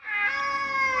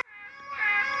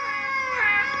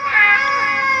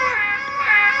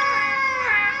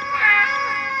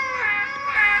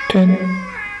10,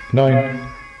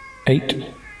 9, 8,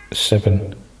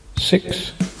 7, 6,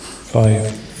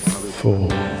 5, 4,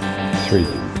 3.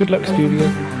 Good luck, studio.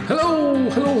 Hello.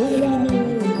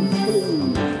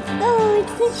 Oh,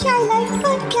 it's the Shy Life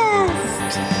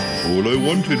Podcast. All I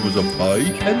wanted was a pie,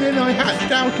 and then I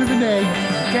hatched out of an egg.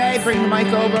 Okay, bring the mic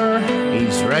over.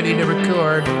 He's ready to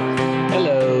record.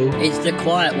 Hello. It's the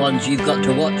quiet ones you've got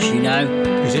to watch, you know.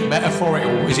 Is it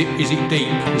metaphorical? Is it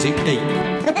deep? Is it deep?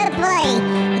 Boy,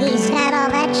 he's not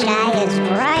all that shy is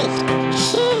right.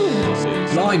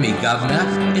 Shoo. Blimey, Governor,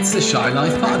 it's the Shy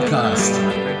Life Podcast.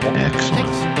 Excellent.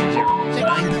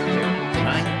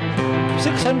 609,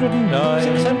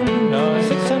 609, 609,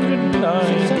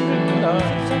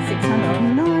 609, 609.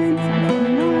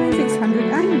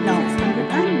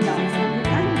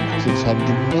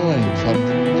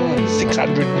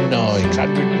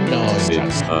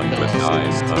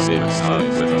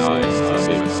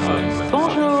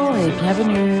 Bonjour et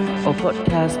bienvenue au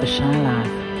podcast for Shy Life.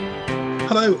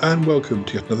 Hello and welcome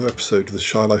to yet another episode of the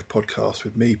Shy Life Podcast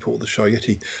with me, Paul the Shy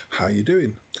Yeti. How are you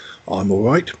doing? I'm all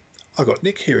right. I've got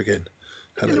Nick here again.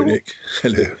 Hello. Nick.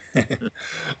 Hello.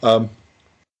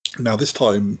 Now this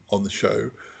time on the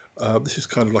show, this is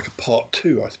kind of like a part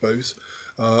two, I suppose.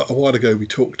 A while ago we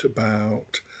talked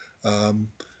about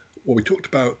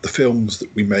the films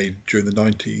that we made during the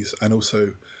 90s, and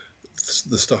also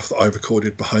the stuff that I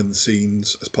recorded behind the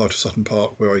scenes as part of Sutton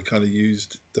Park, where I kind of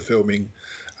used the filming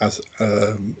as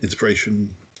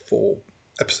inspiration for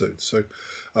episodes. So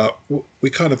we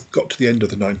kind of got to the end of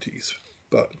the 90s,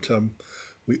 but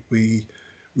we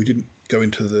didn't go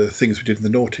into the things we did in the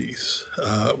noughties,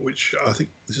 which I think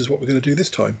this is what we're going to do this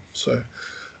time. So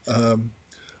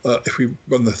if we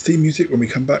run the theme music when we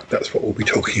come back, that's what we'll be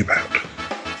talking about.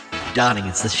 Darling,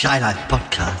 it's the Shy Life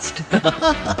Podcast.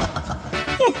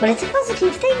 Yes, but it's a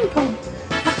positive thing, Paul.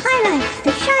 The High Life,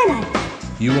 the Shy Life.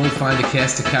 You won't find a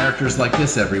cast of characters like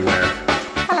this everywhere.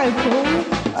 Hello, Paul.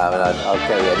 I'll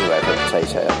go anywhere for a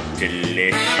potato.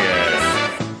 Delicious.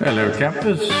 Hello,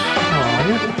 campers. How are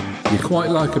you? You quite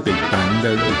like a big bang,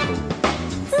 don't you, Paul?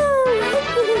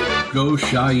 Go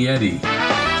Shy Yeti.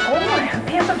 Oh, I hope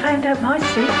he hasn't found out my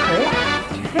secret.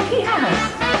 Do you think he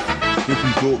has? If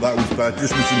you thought that was bad,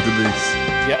 just listen to this.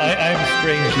 Yeah, I'm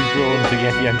strangely drawn to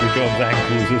Yeti Uncle John's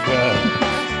ankles as well.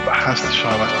 But has the Shy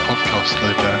Life Podcast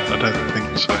slowed down? I don't think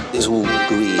so. It's all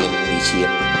gooey and meaty and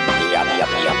yum.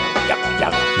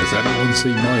 Has anyone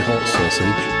seen my hot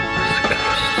sausage?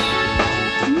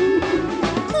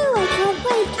 Oh,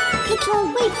 I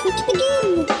can't wait for it to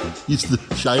begin. It's the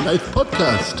Shy Life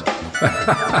Podcast.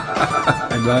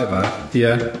 I like that.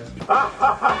 Yeah.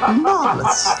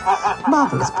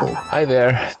 Marvellous, Paul. Hi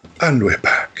there. And we're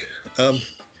back.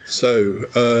 So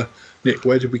Nick,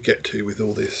 where did we get to with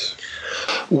all this?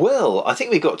 Well, I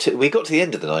think we got to the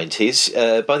end of the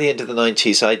 90s. By the end of the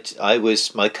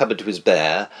 90s, my cupboard was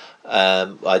bare.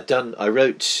 I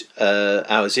wrote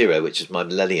Hour Zero, which is my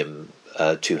Millennium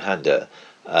two-hander,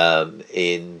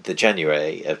 in the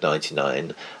January of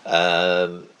 '99,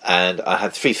 and I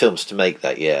had 3 films to make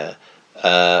that year.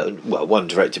 One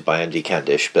directed by Andy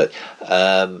Candish, but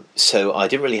so I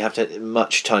didn't really have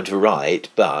much time to write,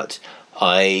 but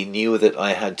I knew that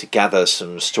I had to gather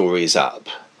some stories up.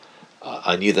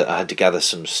 I knew that I had to gather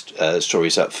some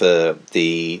stories up for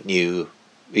the new,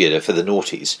 for the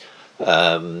Noughties,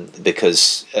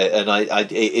 because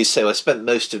so I spent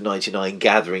most of '99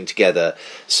 gathering together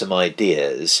some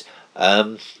ideas.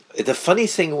 The funny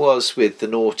thing was with the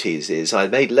Noughties is I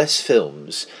made less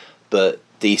films, but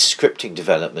the scripting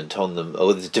development on them,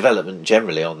 or the development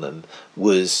generally on them,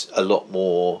 was a lot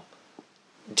more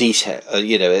detail.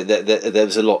 There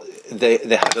was a lot. They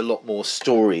had a lot more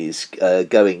stories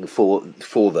going for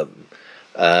them.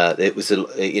 It was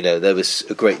there was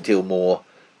a great deal more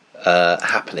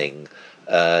happening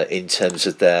in terms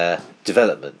of their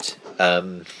development.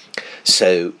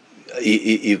 So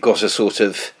you've got a sort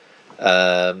of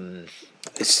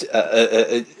it's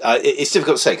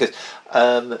difficult to say because.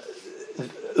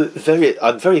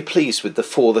 I'm very pleased with the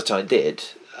 4 that I did,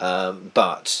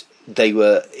 but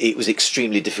it was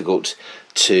extremely difficult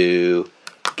to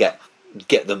get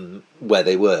them where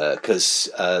they were because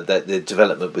the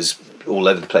development was all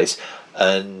over the place,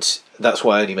 and that's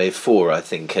why I only made 4, I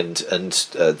think, and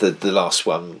the last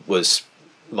one was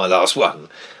my last one.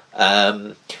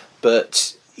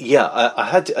 But yeah, I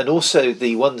had, and also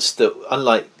the ones that,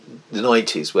 unlike the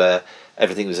 90s where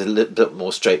everything was a little bit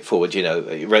more straightforward.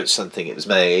 You wrote something, it was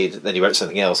made. Then you wrote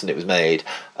something else, and it was made.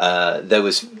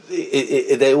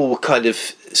 They all kind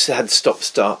of had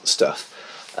stop-start stuff.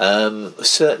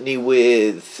 Certainly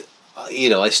with,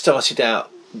 I started out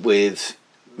with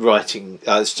writing.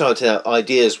 I started out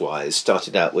ideas-wise.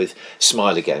 Started out with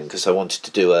Smile Again because I wanted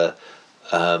to do a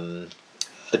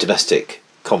domestic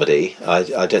comedy. I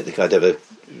don't think I'd ever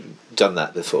done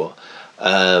that before,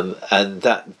 and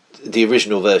that the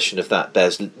original version of that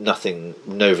bears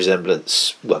no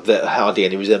resemblance, well, hardly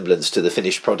any resemblance to the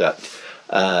finished product.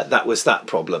 That was that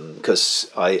problem because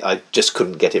I just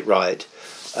couldn't get it right,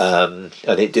 and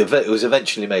it was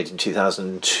eventually made in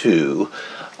 2002.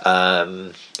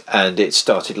 And it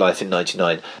started life in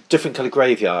 '99. Different Colour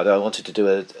Graveyard. I wanted to do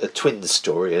a twins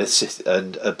story,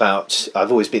 and about.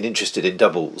 I've always been interested in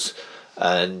doubles,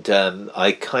 and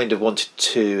I kind of wanted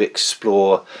to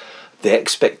explore the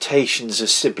expectations of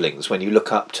siblings when you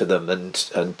look up to them, and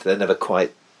they're never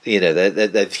quite.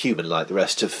 They're human like the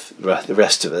rest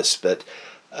of us, but.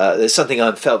 There's something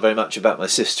I felt very much about my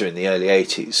sister in the early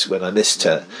 80s when I missed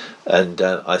her, and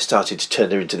I started to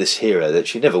turn her into this hero that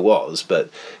she never was, but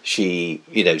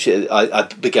I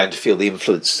began to feel the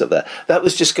influence of that. That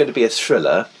was just going to be a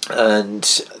thriller, and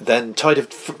then Tide of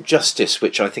Justice,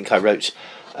 which I think I wrote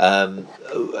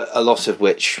a lot of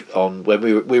which when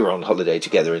we were on holiday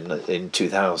together in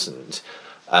 2000,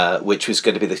 which was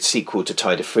going to be the sequel to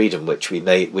Tide of Freedom, which we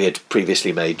had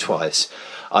previously made twice.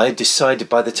 I decided,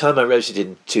 by the time I wrote it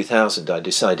in 2000, I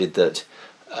decided that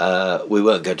we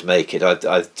weren't going to make it.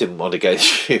 I didn't want to go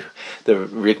through the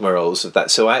rigmaroles of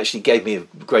that. So I actually gave me a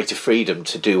greater freedom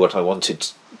to do what I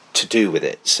wanted to do with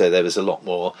it. So there was a lot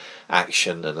more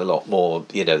action and a lot more,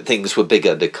 things were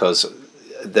bigger because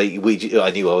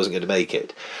I knew I wasn't going to make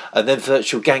it. And then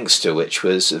Virtual Gangster, which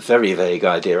was a very vague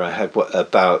idea I had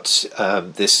about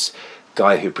this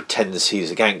guy who pretends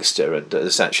he's a gangster and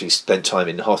has actually spent time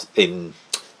in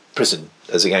prison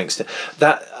as a gangster.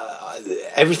 That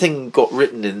everything got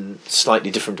written in slightly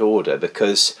different order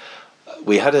because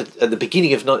we had at the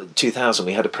beginning of 2000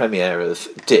 we had a premiere of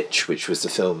Ditch, which was the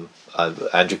film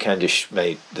Andrew Candish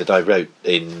made that I wrote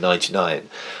in '99.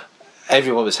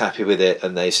 Everyone was happy with it,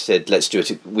 and they said, "Let's do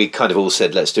it." We kind of all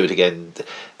said, "Let's do it again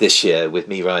this year." With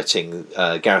me writing,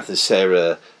 Gareth and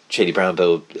Sarah. Shady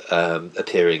Brownbill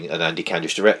appearing and Andy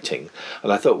Candish directing,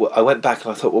 and I went back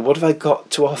and I thought, well, what have I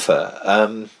got to offer?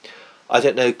 I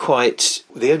don't know quite.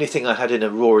 The only thing I had in a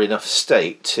raw enough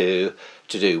state to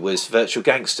do was Virtual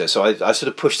Gangster, so I sort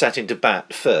of pushed that into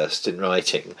bat first in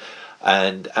writing,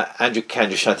 and Andrew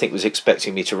Candish I think was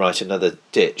expecting me to write another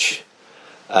Ditch,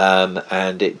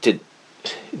 and it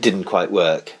didn't quite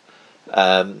work.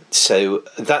 So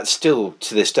that still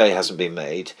to this day hasn't been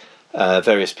made.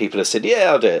 Various people have said,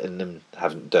 "Yeah, I'll do it," and then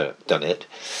haven't done it.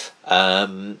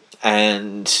 And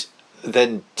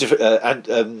then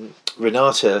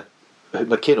Renata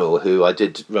McKinnell, who I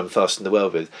did Run Fast in the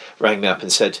World with, rang me up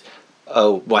and said,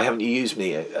 "Oh, why haven't you used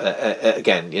me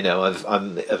again?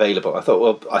 I'm available." I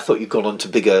thought you'd gone on to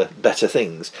bigger, better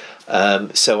things.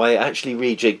 So I actually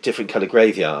rejigged Different Colour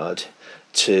Graveyard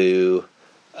to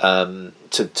turn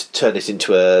it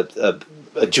into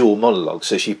a dual monologue.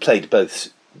 So she played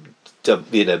both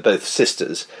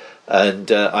sisters,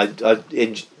 and I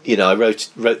wrote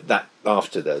that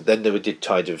after that. Then we did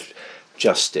Tide of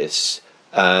Justice,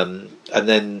 and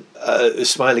then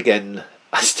Smile Again.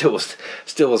 I still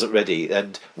wasn't ready,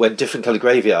 and when Different Colour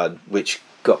Graveyard, which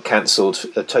got cancelled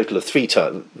a total of three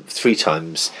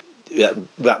times.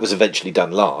 That was eventually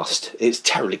done last. It's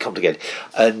terribly complicated,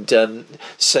 and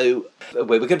so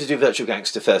we were going to do Virtual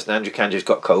Gangster first, and Andrew Candish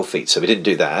got cold feet, so we didn't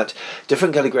do that.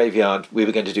 Different Colour Graveyard we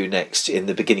were going to do next in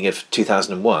the beginning of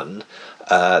 2001.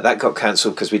 That got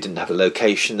cancelled because we didn't have a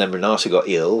location. Then Renata got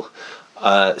ill.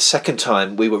 Second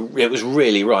time it was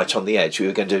really right on the edge.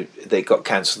 They got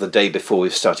cancelled the day before we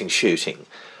were starting shooting.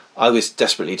 I was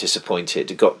desperately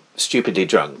disappointed, got stupidly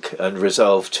drunk, and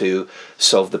resolved to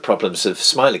solve the problems of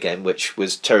Smile Again, which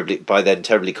was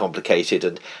terribly complicated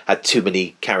and had too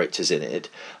many characters in it.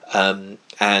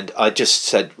 And I just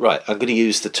said, right, I'm going to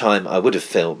use the time I would have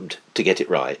filmed to get it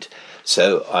right.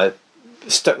 So I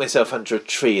stuck myself under a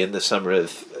tree in the summer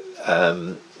of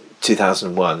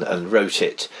 2001 and wrote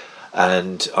it,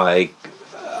 and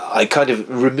I kind of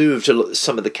removed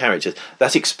some of the characters.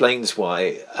 That explains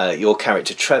why your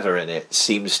character Trevor in it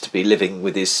seems to be living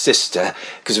with his sister,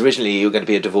 because originally you were going to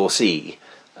be a divorcee,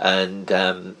 and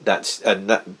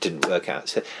that didn't work out.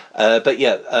 So,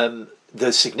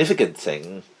 the significant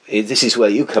thing this is where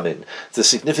you come in. The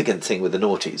significant thing with the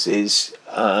Noughties is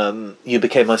you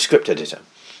became my script editor.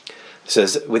 So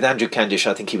with Andrew Candish,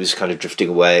 I think he was kind of drifting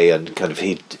away, and kind of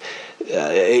he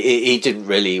didn't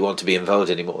really want to be involved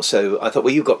anymore. So I thought,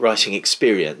 well, you've got writing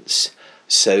experience,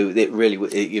 so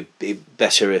it'd be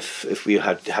better if we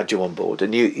had you on board.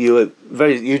 And you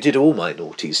did all my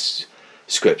Noughties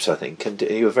scripts, I think, and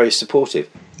you were very supportive.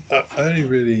 I only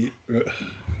really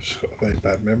just got a very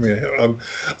bad memory.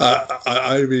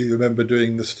 I really remember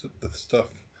doing the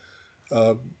stuff.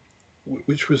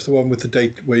 Which was the one with the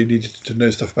date where you needed to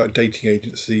know stuff about dating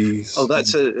agencies? Oh,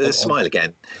 that's a Smile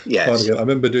Again. Yes. Smile Again. I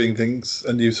remember doing things,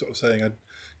 and you sort of saying,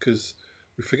 because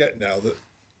we forget now that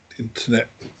the internet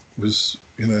was,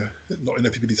 not in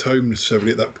everybody's home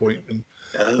necessarily at that point, and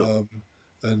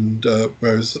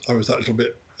whereas I was that little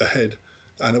bit ahead,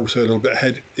 and also a little bit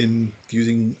ahead in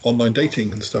using online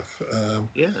dating and stuff. So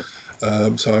I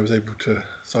was able to.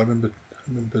 So I remember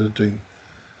doing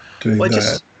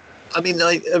that.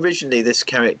 Originally this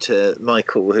character,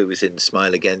 Michael, who was in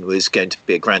Smile Again, was going to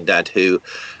be a granddad who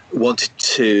wanted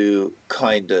to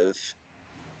kind of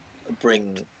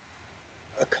bring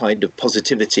a kind of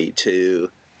positivity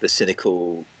to the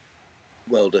cynical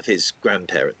world of his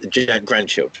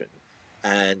grandchildren.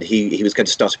 And he was going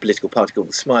to start a political party called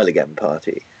the Smile Again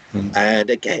Party. And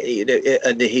again,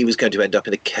 and he was going to end up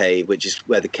in a cave, which is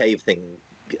where the cave thing,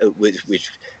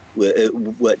 which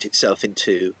worked itself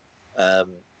into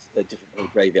a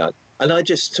different graveyard. And I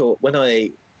just thought, when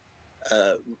I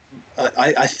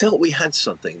felt we had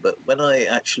something, but when I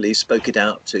actually spoke it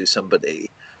out to somebody,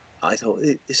 I thought,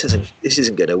 this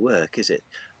isn't going to work, is it?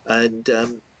 And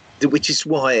which is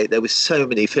why there was so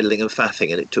many fiddling and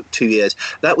faffing, and it took 2 years.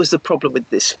 That was the problem with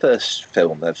this first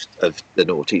film of the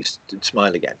Noughties,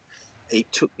 Smile Again.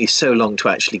 It took me so long to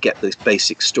actually get the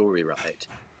basic story right.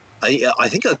 I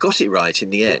think I got it right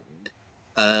in the end,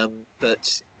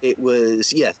 but it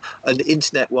was, and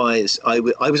internet-wise, I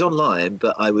was online,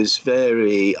 but I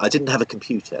didn't have a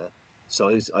computer, so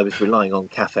I was relying on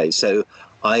cafes. So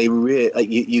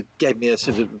you gave me a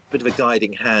sort of bit of a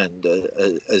guiding hand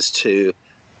as to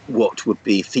what would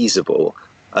be feasible.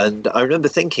 And I remember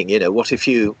thinking, what if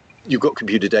you got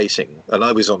computer dating? And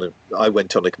the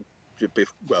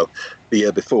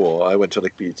year before, I went on a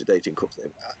computer dating course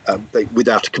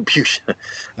without a computer,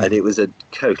 and it was a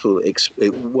total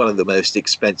one of the most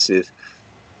expensive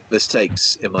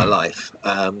mistakes in my life.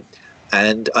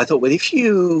 And I thought, well, if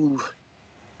you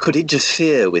could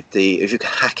interfere if you could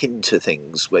hack into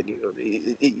things, when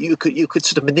you could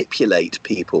sort of manipulate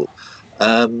people,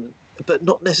 but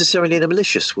not necessarily in a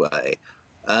malicious way.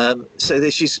 So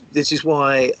this is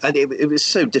why, and it was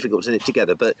so difficult to knit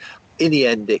together, but in the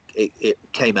end it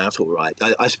came out all right.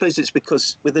 I suppose it's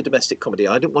because with a domestic comedy,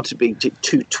 I didn't want to be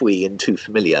too twee and too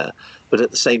familiar, but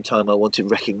at the same time I wanted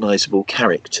recognisable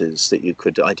characters that you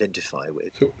could identify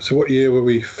with. So what year were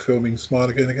we filming Smile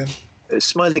Again?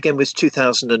 Smile Again was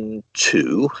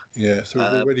 2002. Yeah, so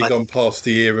we've already gone past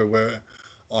the era where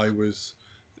I was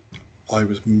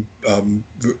filming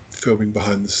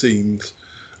behind the scenes.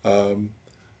 So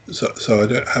I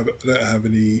don't have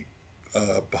any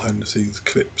behind the scenes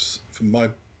clips from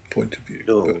my point of view.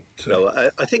 No,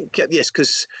 I think yes,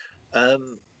 because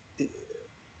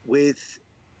with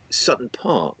Sutton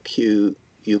Park, you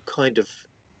kind of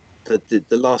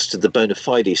the last of the bona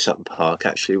fide Sutton Park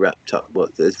actually wrapped up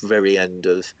at the very end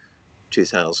of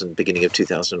 2000, beginning of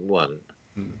 2001.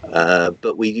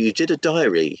 But you did a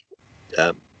diary,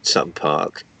 Sutton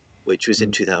Park, which was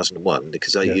in 2001,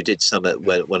 because you did some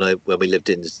when we lived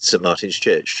in St Martin's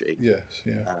Church Street. Yes,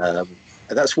 yeah.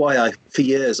 And that's why for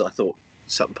years I thought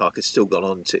Sutton Park had still gone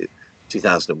on to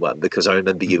 2001, because I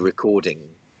remember you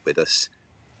recording with us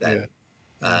then.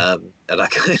 Yeah. And I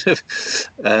kind of,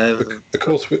 of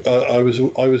course,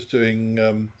 I was doing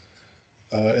in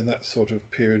that sort of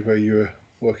period where you were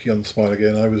working on Smile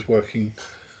Again. I was working.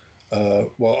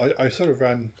 I sort of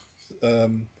ran.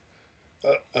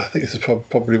 I think this is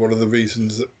probably one of the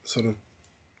reasons that sort of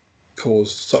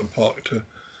caused Sutton Park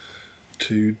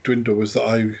to dwindle, was that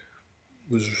I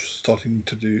was starting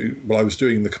to do. Well, I was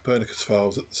doing the Copernicus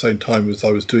Files at the same time as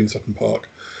I was doing Sutton Park,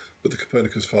 but the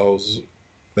Copernicus Files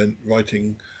meant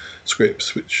writing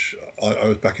scripts, which I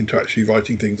was back into actually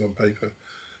writing things on paper.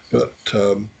 But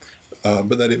then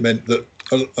it meant that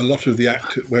a lot of the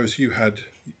actors, whereas you had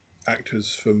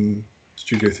actors from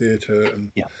studio theatre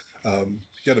and you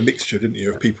had a mixture, didn't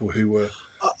you, of people who were.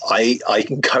 I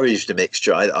encouraged a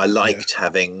mixture. I liked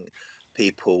having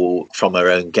people from our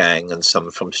own gang and some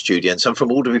from studio and some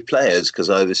from Alderbury Players, because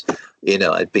I was,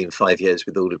 I'd been 5 years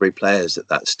with Alderbury Players at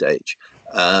that stage.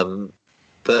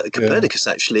 But Copernicus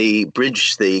actually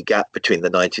bridged the gap between the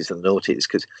 90s and the noughties,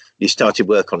 because you started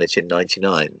work on it in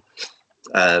 99.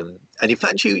 And in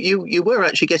fact, you were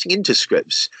actually getting into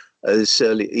scripts as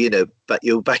early, but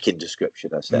you're back into script,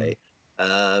 should I say,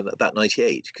 about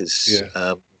 98, because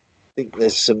I think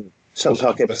there's some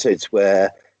Park episodes where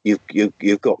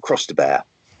you've got Cross to Bear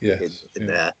in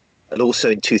there. And also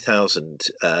in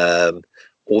 2000,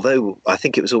 although I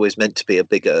think it was always meant to be a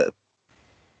bigger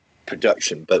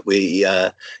production, but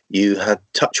you had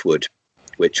Touchwood,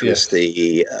 which was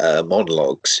the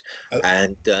monologues,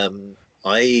 and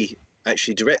I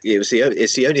actually directed.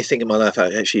 It's the only thing in my life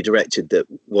I actually directed that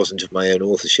wasn't of my own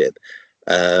authorship.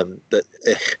 But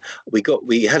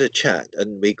we had a chat,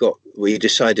 and we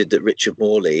decided that Richard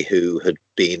Morley, who had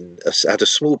had a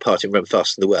small part in Run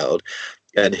Fast in the World,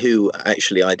 and who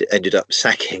actually I ended up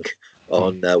sacking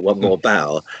on One More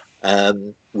Bow,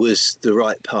 was the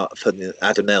right part for the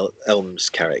Adam Elms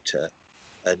character.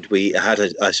 And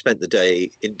I spent the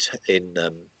day in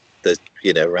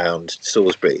around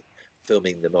Salisbury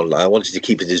filming the monologue. I wanted to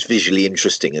keep it as visually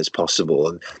interesting as possible,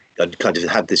 and kind of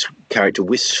had this character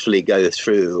wistfully go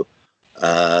through,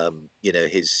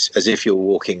 as if you're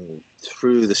walking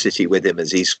through the city with him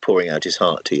as he's pouring out his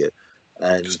heart to you.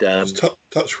 And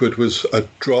Touchwood was a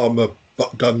drama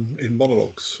but done in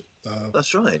monologues.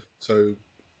 That's right. So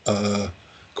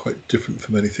quite different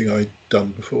from anything I'd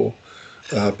done before.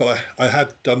 But I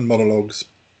had done monologues.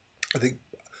 I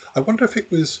wonder if it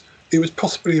was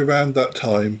possibly around that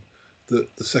time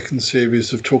that the second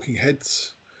series of Talking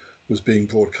Heads was being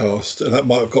broadcast, and that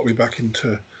might have got me back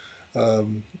into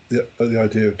the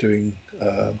idea of doing.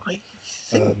 I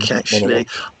think actually,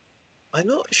 monologues. I'm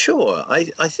not sure. I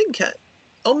think,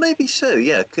 maybe so.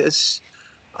 Yeah, because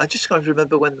I just can't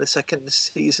remember when the second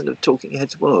season of Talking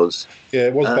Heads was. Yeah,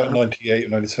 it was about 98,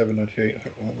 97, 98,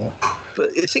 something like that.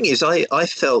 But the thing is, I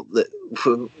felt that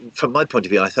from my point of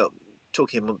view, I felt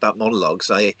talking about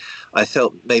monologues, I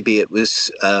felt maybe it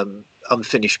was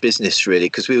unfinished business, really,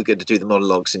 because we were going to do the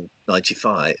monologues in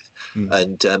 95.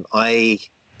 And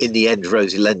in the end,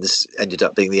 Rosie Lenz ended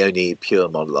up being the only pure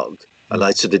monologue. And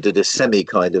I sort of did a semi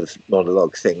kind of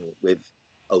monologue thing with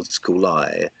Old School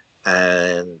Eye.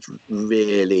 And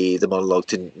really, the monologue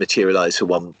didn't materialise for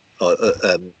one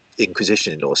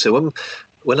Inquisition anymore. So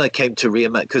when I came to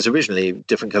reimagine, because originally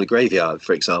Different Colour Graveyard,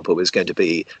 for example, was going to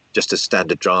be just a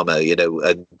standard drama,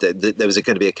 and there was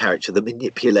going to be a character that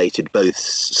manipulated both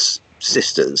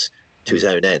sisters to his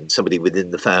own end, somebody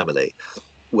within the family.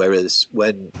 Whereas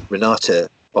when Renata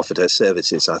offered her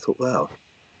services, I thought, wow,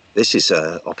 this is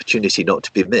an opportunity not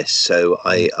to be missed. So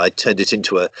I turned it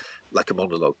into a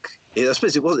monologue. I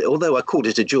suppose it was, although I called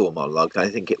it a dual monologue, I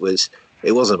think it was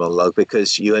a monologue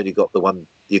because you only got them one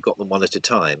at a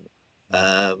time.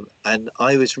 And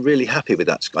I was really happy with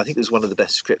that. I think it was one of the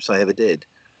best scripts I ever did.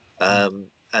 And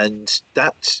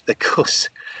that, of course,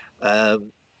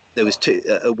 there was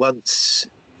once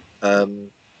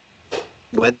when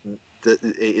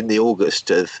in the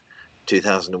August of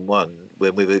 2001,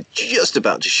 when we were just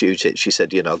about to shoot it, she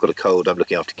said, I've got a cold, I'm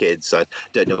looking after kids, I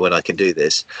don't know when I can do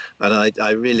this. And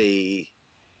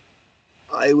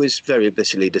I was very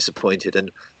bitterly disappointed,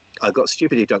 and I got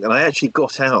stupidly drunk, and I actually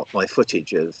got out my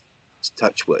footage of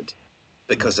Touchwood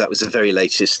because that was the very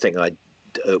latest thing I'd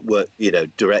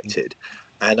directed,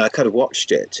 and I kind of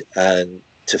watched it and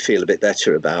to feel a bit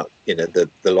better about the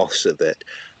loss of it.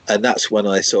 And that's when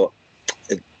I thought,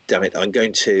 damn it, I'm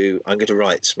going to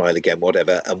write Smile Again,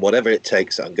 whatever it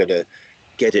takes, I'm going to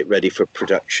get it ready for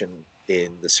production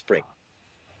in the spring.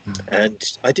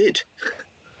 And I did.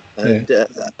 And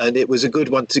it was a good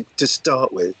one to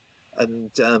start with.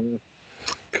 And because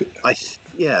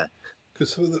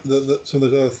some of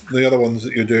the other ones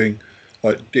that you're doing,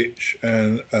 like Ditch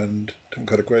and Different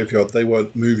Colour Graveyard, they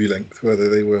weren't movie length, were they?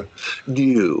 They were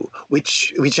new,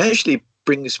 which actually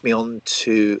brings me on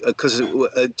to, because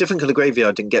Different Colour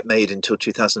Graveyard didn't get made until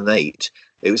 2008.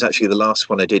 It was actually the last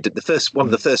one I did. One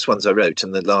of the first ones I wrote,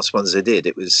 and the last ones I did.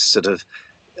 It was sort of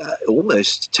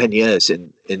almost 10 years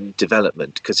in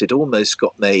development, because it almost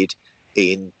got made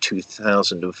in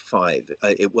 2005.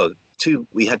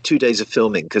 We had 2 days of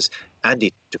filming because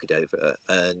Andy took it over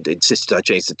and insisted I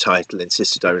change the title,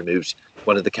 insisted I removed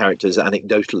one of the characters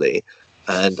anecdotally,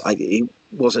 and he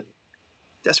wasn't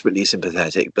desperately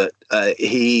sympathetic, but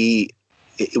we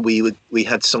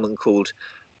had someone called,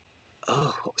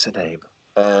 what was her name?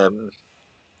 I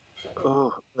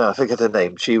forget her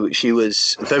name. She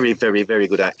was a very, very, very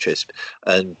good actress,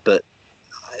 but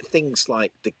things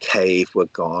like The Cave were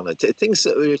gone, things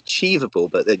that were achievable,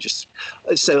 but they're just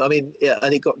so. I mean,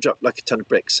 and it got dropped like a ton of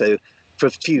bricks. So for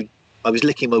I was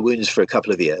licking my wounds for a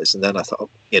couple of years, and then I thought,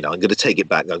 I'm going to take it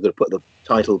back. I'm going to put the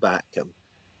title back.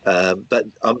 But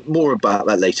more about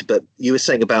that later. But you were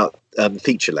saying about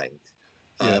feature length.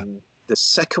 The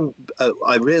second,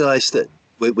 I realised that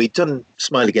we'd done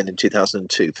Smile Again in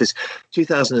 2002. For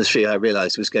 2003, I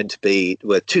realised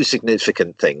were two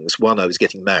significant things. One, I was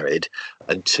getting married,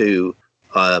 and two,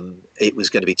 it was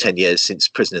going to be 10 years since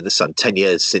Prison in the Sun, 10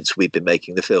 years since we'd been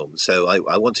making the film. So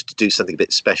I wanted to do something a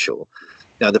bit special.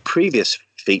 Now, the previous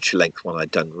feature-length one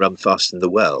I'd done, Run Fast in the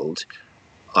World,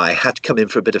 I had come in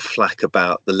for a bit of flack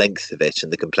about the length of it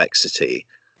and the complexity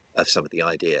of some of the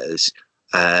ideas.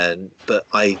 But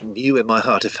I knew in my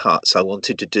heart of hearts I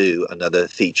wanted to do another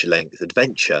feature-length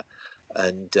adventure,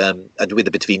 and with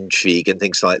a bit of intrigue and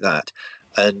things like that.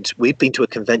 And we'd been to a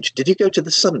convention. Did you go to the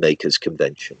Sunmakers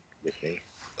convention with me?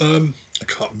 I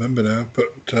can't remember now,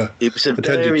 but it was a I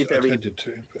tended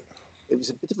to. But it was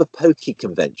a bit of a pokey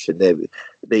convention.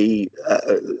 We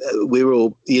were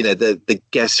all, the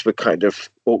guests were kind of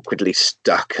awkwardly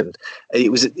stuck, and it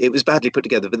was badly put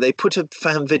together. But they put a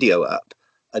fan video up,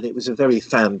 and it was a very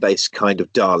fan-based kind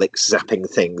of Daleks zapping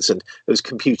things, and it was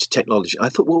computer technology. I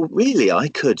thought, well, really, I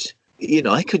could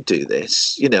do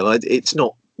this. It's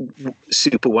not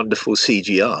super wonderful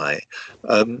CGI.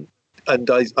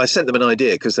 And I sent them an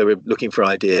idea because they were looking for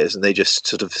ideas, and they just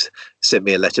sort of sent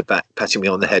me a letter back, patting me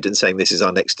on the head and saying, "This is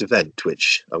our next event,"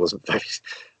 which I wasn't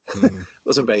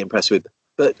very impressed with.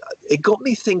 But it got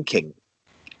me thinking,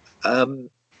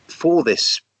 for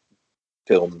this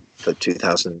film for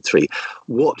 2003,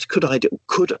 what could I do?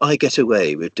 Could I get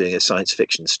away with doing a science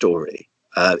fiction story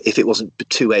if it wasn't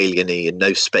too alieny and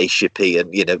no spaceshipy,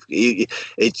 and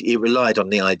it relied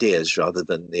on the ideas rather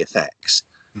than the effects?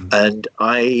 And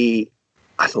I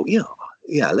thought,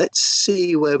 yeah, let's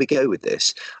see where we go with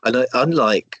this. And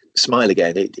unlike Smile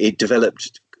Again, it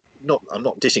developed. I'm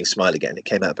not dishing Smile Again. It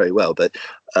came out very well, but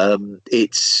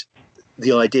it's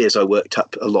the ideas I worked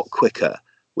up a lot quicker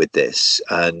with this.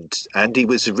 And Andy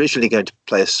was originally going to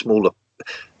play a smaller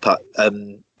part,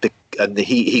 and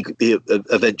he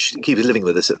eventually, he was living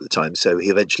with us at the time, so he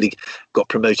eventually got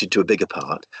promoted to a bigger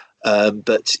part.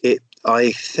 But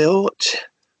I thought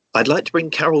I'd like to bring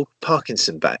Carol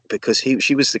Parkinson back, because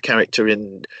she was the character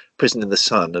in Prison in the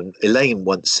Sun, and Elaine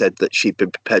once said that she'd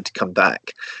been prepared to come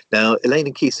back. Now, Elaine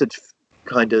and Keith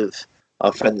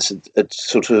our friends had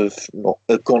sort of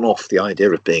had gone off the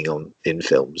idea of being in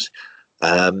films.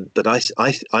 But I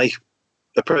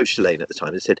approached Elaine at the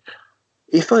time and said,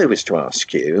 if I was to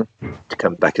ask you to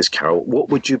come back as Carol, what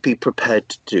would you be prepared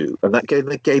to do? And that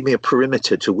gave me a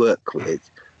perimeter to work with,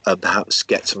 perhaps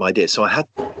get some ideas. So I had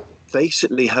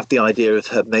basically have the idea of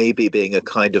her maybe being a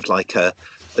kind of like a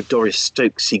Doris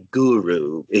Stokesy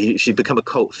guru. She'd become a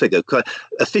cult figure,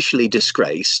 officially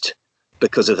disgraced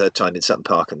because of her time in Sutton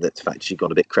Park and the fact she'd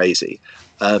gone a bit crazy.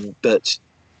 But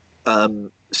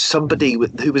somebody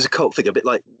who was a cult figure, a bit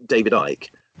like David Icke,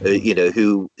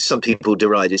 who some people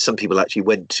derided, some people actually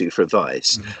went to for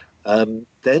advice.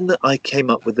 Then I came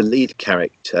up with the lead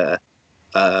character,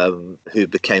 who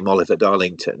became Oliver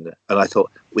Darlington, and I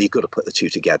thought, well, you've got to put the two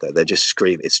together. They're just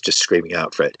it's just screaming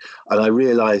out for it. And I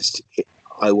realised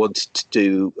I wanted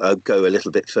to go a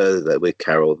little bit further with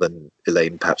Carol than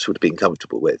Elaine perhaps would have been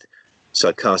comfortable with. So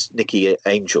I cast Nikki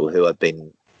Angel, who I've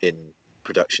been in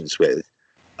productions with.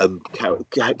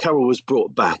 Carol was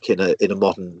brought back in a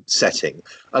modern setting,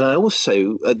 and I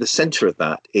also, at the centre of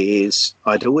that, is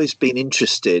I'd always been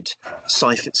interested,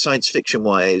 science fiction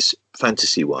wise,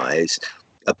 fantasy wise,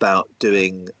 about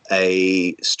doing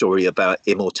a story about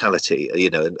immortality,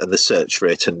 and the search for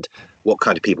it, and what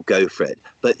kind of people go for it.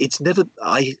 But it's never,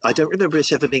 I don't remember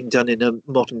it ever being done in a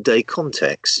modern day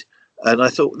context, and I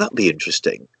thought that'd be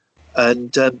interesting,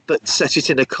 and but set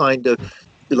it in a kind of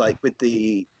like with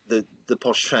the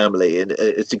posh family, and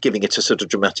giving it a sort of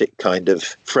dramatic kind of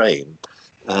frame.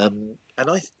 And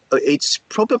it's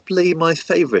probably my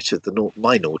favourite of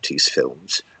my Noughties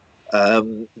films,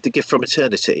 The Gift from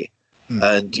Eternity.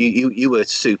 And you were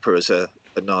super as a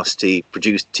nasty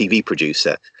TV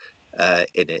producer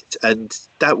in it, and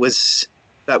that was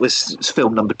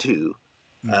film number 2.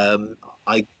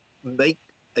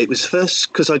 It was first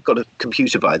because I'd got a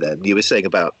computer by then. You were saying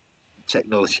about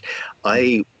technology.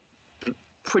 I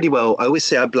always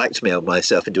say I blackmailed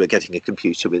myself into getting a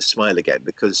computer with Smile Again,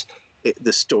 because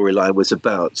the storyline was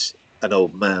about an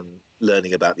old man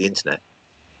learning about the internet.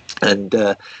 And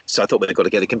so I thought, well, I've got to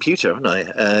get a computer, haven't I?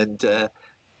 And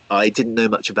I didn't know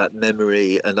much about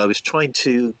memory, and I was trying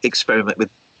to experiment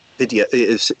with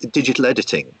digital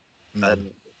editing.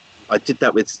 And I did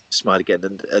that with Smile Again,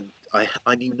 and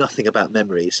I knew nothing about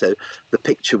memory, so the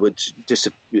picture would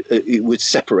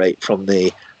separate from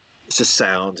the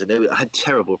sound, and I had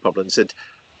terrible problems. And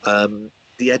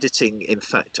the editing, in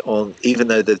fact, even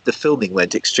though the filming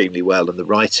went extremely well, and the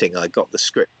writing, I got the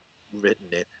script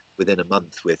written within a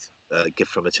month with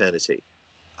Gift from Eternity.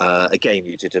 Again,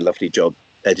 you did a lovely job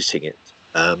editing it,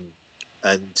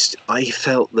 and I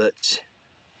felt that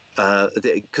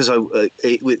because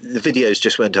the videos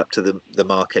just weren't up to the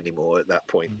mark anymore at that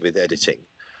point with editing,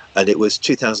 and it was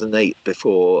 2008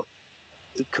 before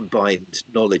combined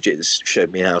knowledges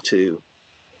showed me how to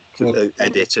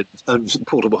edit and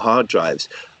portable hard drives.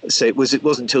 So it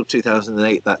wasn't until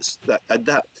 2008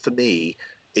 that for me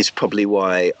is probably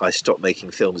why I stopped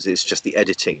making films. It's just the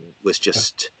editing was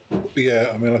just I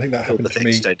mean, I think that happened to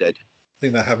me. I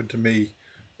think that happened to me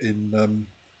in well,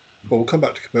 we'll come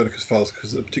back to Copernicus Files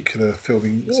because of a particular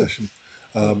filming session.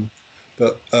 Well,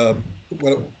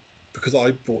 because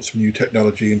I bought some new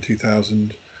technology in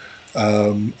 2000,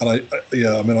 and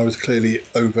I was clearly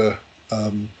over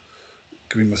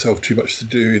giving myself too much to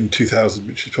do in 2000,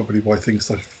 which is probably why things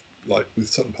started, like with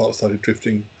Sutton Park, started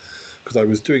drifting. Because I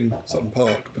was doing Sutton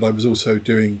Park, but I was also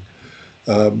doing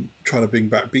trying to bring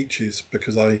back beaches.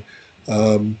 Because I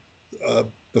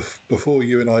before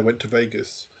you and I went to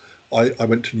Vegas, I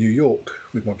went to New York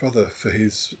with my brother for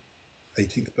his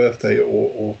 18th birthday,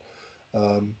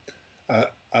 and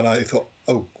I thought,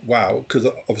 oh wow, because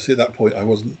obviously at that point I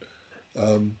wasn't.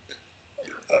 I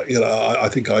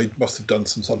think I must have done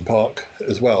some Sutton Park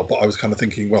as well, but I was kind of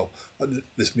thinking, well,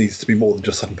 this needs to be more than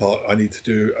just Sutton Park. I need to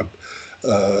do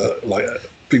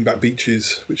bring back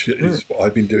beaches, which is what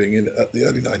I've been doing at the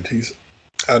early 90s,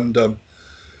 and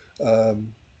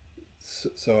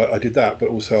so I did that. But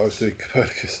also I was doing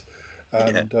Copernicus,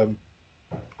 and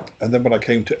then when I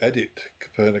came to edit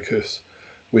Copernicus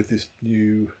with this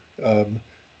new,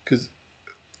 because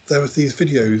there was these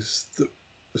videos that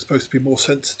were supposed to be more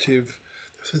sensitive.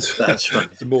 That's right.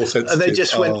 More sensitive. And they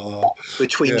just went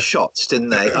between shots, didn't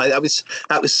they? That was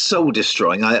soul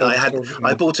destroying.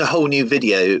 I bought a whole new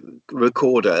video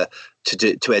recorder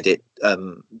to edit. I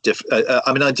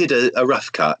did a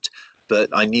rough cut,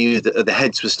 but I knew that the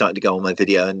heads were starting to go on my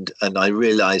video, and I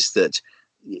realised that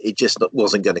it just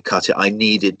wasn't going to cut it. I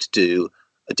needed to do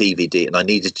a DVD, and I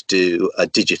needed to do a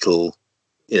digital.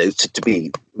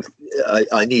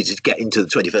 I needed to get into the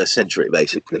 21st century,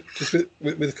 basically. Just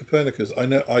with Copernicus, I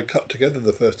know I cut together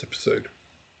the first episode,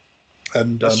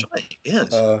 and that's right.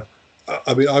 Yes. I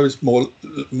mean, I was more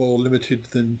limited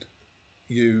than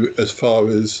you as far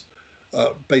as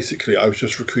basically I was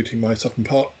just recruiting my Sutton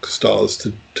Park stars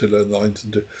to learn lines,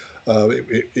 and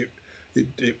it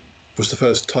was the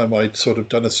first time I'd sort of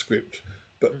done a script,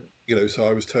 but so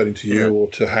I was turning to you or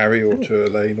to Harry or to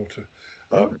Elaine or to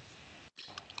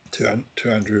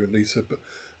Andrew and Lisa, but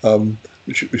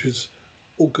which is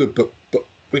all good, but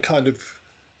we're kind of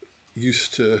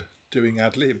used to doing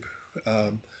ad lib,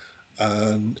 and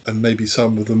maybe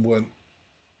some of them weren't.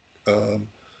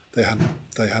 They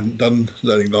hadn't done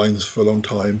learning lines for a long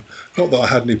time. Not that I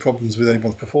had any problems with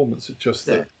anyone's performance. It's just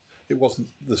that it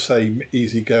wasn't the same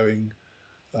easygoing.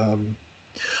 I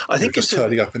think just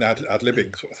turning up and ad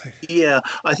libbing sort of thing. Yeah,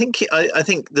 I think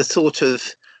the sort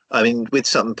of. I mean, with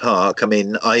Sutton Park, I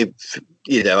mean, I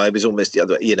was almost the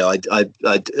other.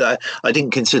 I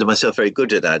didn't consider myself very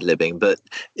good at ad libbing, but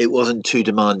it wasn't too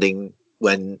demanding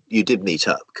when you did meet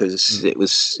up because it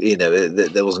was,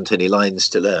 there wasn't any lines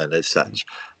to learn as such.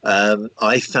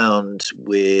 I found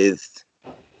with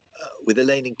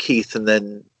Elaine and Keith, and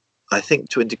then I think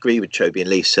to a degree with Toby and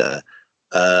Lisa,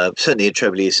 certainly in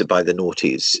Toby and Lisa by the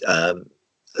Noughties,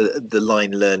 the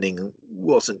line learning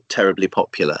wasn't terribly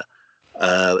popular.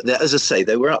 As I say,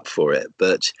 they were up for it,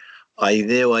 but I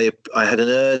knew I had an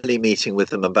early meeting with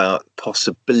them about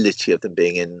possibility of them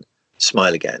being in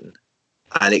Smile Again,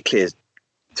 and it clears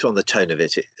from the tone of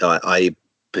it. I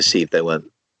perceived they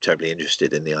weren't terribly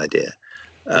interested in the idea.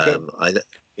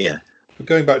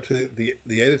 Going back to the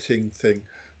editing thing,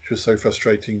 which was so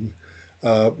frustrating,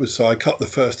 so I cut the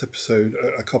first episode,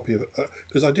 a copy of it,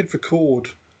 because I did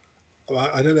record.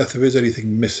 I don't know if there is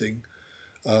anything missing.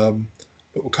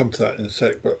 But we'll come to that in a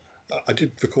sec. But I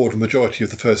did record a majority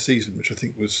of the first season, which I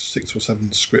think was 6 or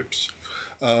 7 scripts.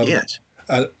 Yes.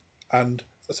 And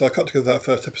so I cut together that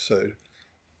first episode.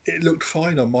 It looked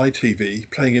fine on my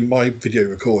TV, playing in my video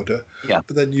recorder. Yeah.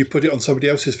 But then you put it on somebody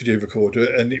else's video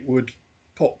recorder, and it would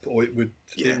pop, or it would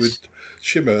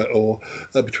shimmer, or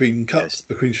between cuts,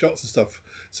 between shots and stuff.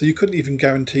 So you couldn't even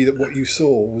guarantee that what you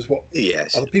saw was what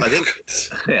other people.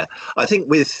 I think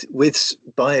with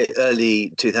by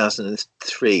early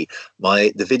 2003,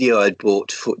 the video I'd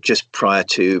bought for just prior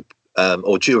to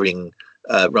or during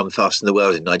Run Fast in the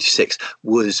World in '96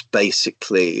 was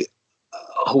basically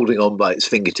holding on by its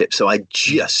fingertips. So I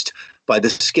just, by the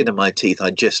skin of my teeth,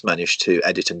 I just managed to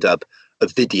edit and dub a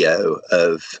video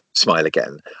of Smile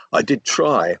Again. I did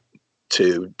try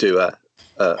to do a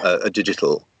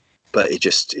digital, but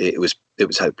it was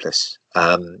hopeless,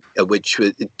 which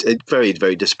was very,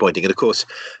 very disappointing. And of course,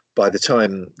 by the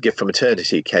time Gift from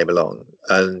Eternity came along,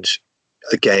 and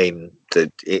again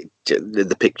the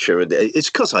picture, it's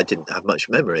because I didn't have much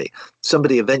memory.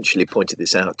 Somebody eventually pointed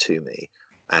this out to me,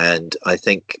 and I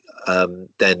think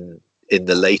then in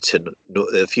the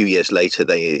a few years later,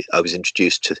 I was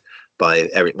introduced to by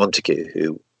Eric Montague,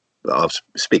 who I'll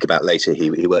speak about later.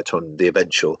 He worked on the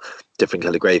eventual Different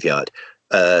Colour Graveyard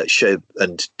show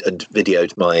and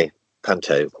videoed my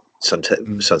Panto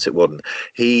Sunset Warden.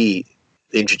 He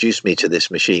introduced me to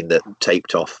this machine that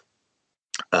taped off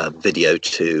video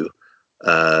to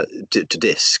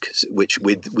disc, which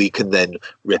we can then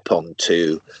rip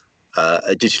onto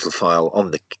a digital file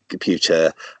on the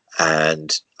computer.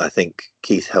 And I think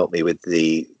Keith helped me with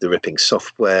the ripping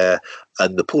software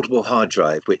and the portable hard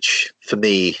drive, which for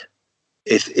me,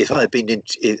 if I had been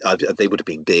they would have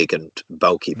been big and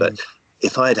bulky, but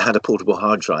if I had had a portable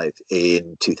hard drive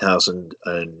in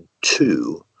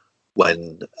 2002,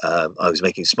 when I was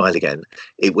making Smile Again,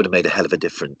 it would have made a hell of a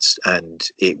difference, and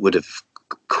it would have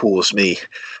caused me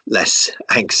less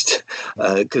angst,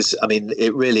 because I mean,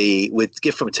 it really, with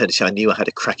Gift from Eternity, I knew I had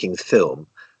a cracking film.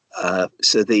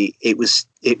 So it was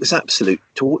absolute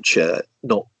torture.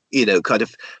 Not, kind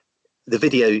of, the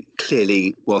video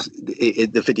clearly was,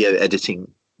 the video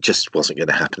editing just wasn't going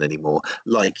to happen anymore.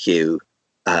 Like you,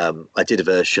 I did a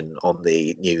version on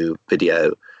the new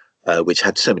video which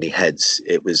had so many heads,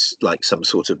 it was like some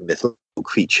sort of mythical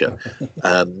creature,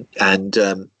 and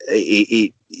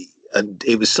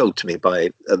it was sold to me by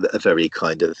a very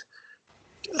kind of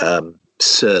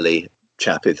surly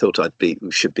chap who thought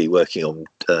should be working on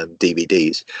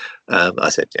DVDs. I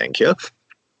said, thank you.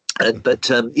 But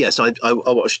yes, I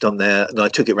watched on there, and I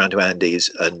took it round to Andy's,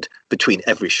 and between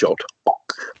every shot,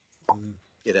 and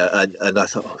I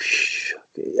thought,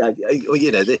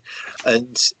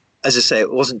 and as I say,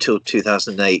 it wasn't until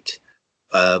 2008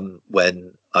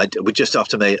 when just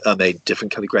after I made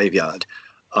Different Colour Graveyard,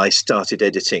 I started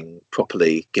editing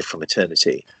properly Gift from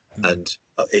Eternity, and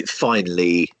it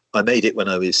finally, I made it when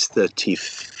I was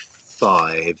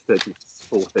 34,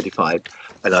 35,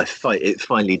 and it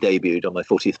finally debuted on my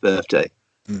 40th birthday.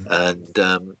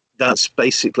 And that's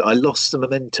basically, I lost the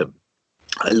momentum.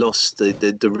 I lost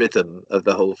the rhythm of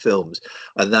the whole films,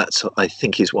 and that's, I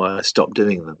think, is why I stopped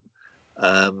doing them.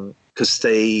 Because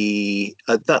they,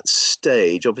 at that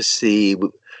stage, obviously,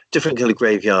 Different Colour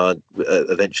Graveyard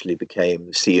eventually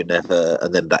became See You Never,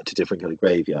 and then back to Different Colour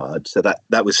Graveyard. So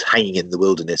that was hanging in the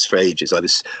wilderness for ages. I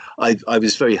was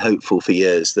very hopeful for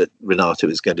years that Renata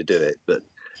was going to do it, but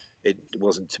it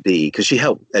wasn't to be, because she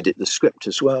helped edit the script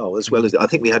as well as I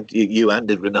think we had you and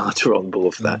Renata on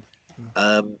board for that.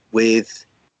 With,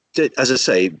 as I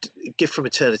say, Gift from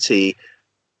Eternity,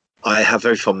 I have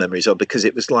very fond memories of, because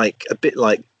it was a bit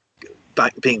like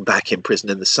being back in prison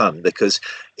in the sun, because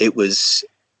it was,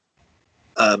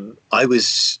 I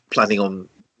was planning on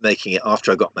making it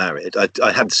after I got married.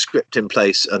 I had the script in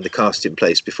place and the cast in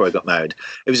place before I got married.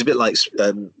 It was a bit like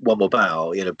One More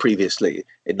Bow, previously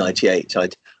in 98.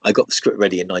 I got the script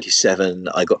ready in 97.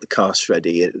 I got the cast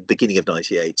ready at the beginning of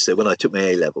 98. So when I took my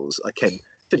A-levels,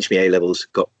 finished my A-levels,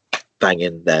 got bang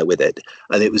in there with it.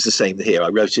 And it was the same here. I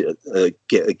wrote it a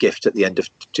gift at the end of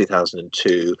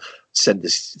 2002, sent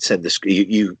the script,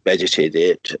 you edited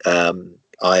it.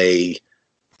 I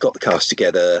got the cast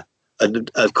together.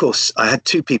 And of course, I had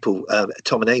two people,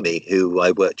 Tom and Amy, who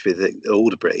I worked with at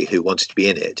Alderbury, who wanted to be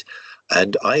in it.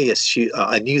 And I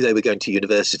knew they were going to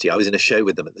university. I was in a show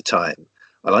with them at the time.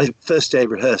 And first day of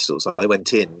rehearsals, I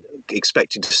went in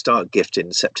expecting to start Gift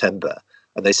in September.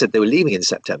 And they said they were leaving in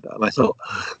September. And I thought,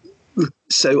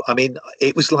 so, I mean,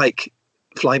 it was like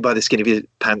flying by the skin of your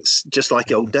pants, just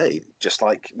like old day, just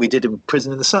like we did in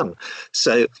Prison in the Sun.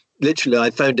 So literally,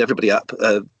 I phoned everybody up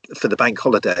for the bank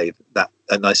holiday,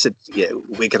 and I said, yeah,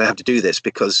 we're going to have to do this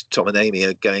because Tom and Amy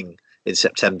are going in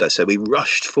September. So we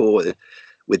rushed forward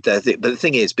with their thing. But the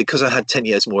thing is, because I had 10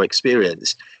 years more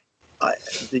experience,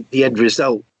 the end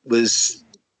result was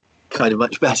kind of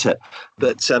much better.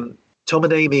 But Tom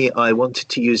and Amy, I wanted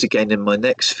to use again in my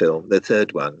next film, the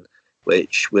third one,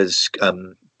 which was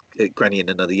Granny in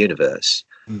Another Universe,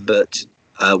 but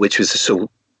which was a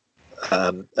sort.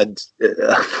 And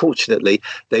unfortunately,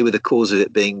 they were the cause of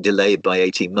it being delayed by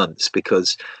 18 months,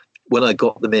 because when I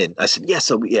got them in, I said, yes,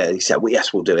 he said, well,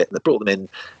 yes, we'll do it. And I brought them in,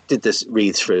 did this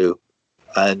read through.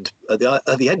 And at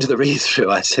the end of the read through,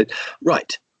 I said,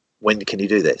 right, when can you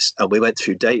do this? And we went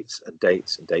through dates and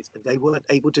dates and dates, and they weren't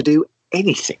able to do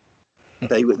anything.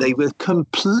 They were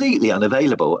completely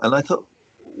unavailable. And I thought,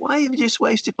 why have you just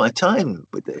wasted my time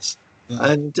with this?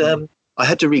 And I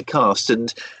had to recast,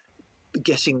 and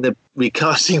getting the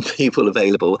recasting people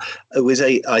available was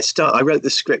I wrote the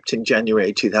script in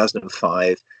January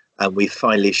 2005, and we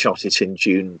finally shot it in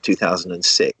June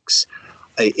 2006.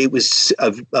 It was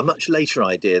a much later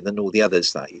idea than all the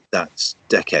others that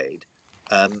decade.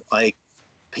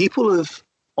 People have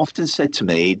often said to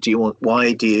me,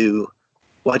 why do you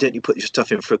why don't you put your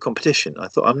stuff in for a competition? I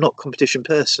thought, I'm not a competition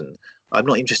person. I'm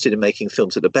not interested in making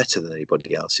films that are better than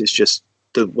anybody else. It's just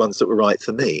the ones that were right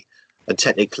for me. And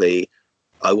technically,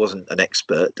 I wasn't an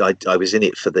expert. I was in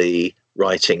it for the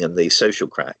writing and the social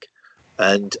crack.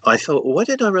 And I thought, well, why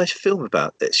didn't I write a film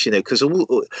about this? Because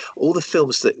all the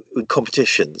films that in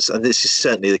competitions, and this is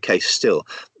certainly the case still,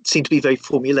 seem to be very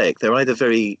formulaic. They're either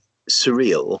very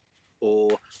surreal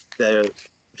or they're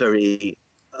very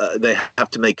they have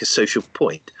to make a social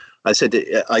point. I said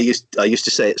I used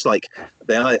to say it's like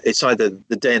it's either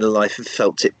the day in the life of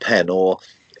Felt Tip Pen or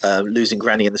losing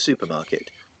Granny in the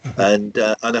supermarket. And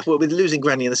I thought with losing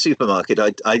Granny in the supermarket,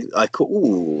 I thought,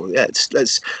 ooh, yeah,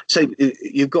 let's. So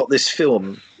you've got this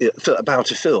film about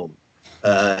a film.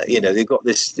 You've got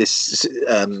this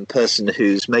person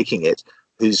who's making it,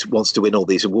 who wants to win all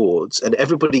these awards, and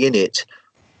everybody in it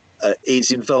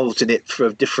is involved in it for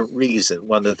a different reason.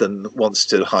 One of them wants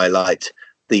to highlight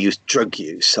the drug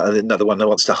use. Another one that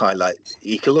wants to highlight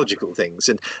ecological things,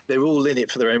 and they're all in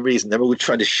it for their own reason. They're all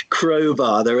trying to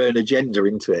crowbar their own agenda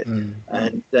into it,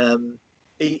 and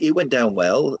it went down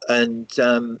well. And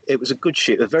it was a good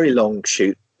shoot, a very long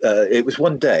shoot. It was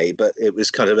one day, but it was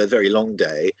kind of a very long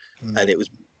day, and it was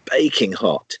baking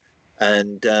hot.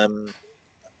 And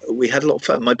we had a lot of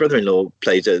fun. My brother-in-law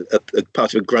played a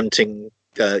part of a grunting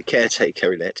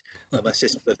caretaker in it. My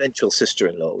eventual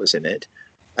sister-in-law was in it.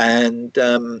 And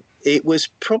it was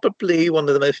probably one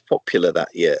of the most popular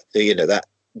that year, that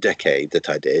decade that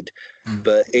I did.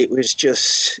 But it was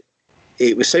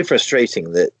so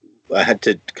frustrating that I had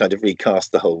to kind of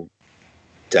recast the whole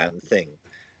damn thing.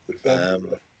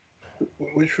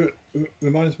 Which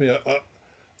reminds me,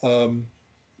 doing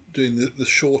the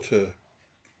shorter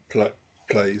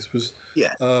plays was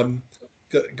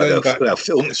going back. Well,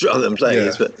 films rather than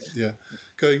plays,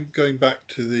 going back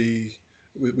to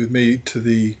with me to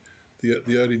the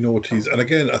early noughties, and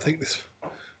again, I think this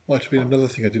might have been another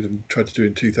thing I did and tried to do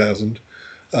in 2000.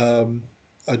 I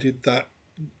did a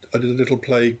little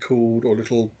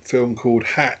little film called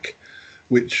Hack,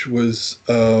 which was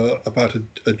about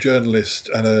a journalist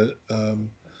and a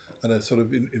sort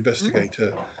of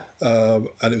investigator, and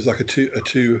it was like a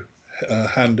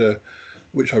two-hander,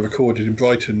 which I recorded in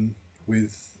Brighton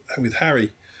with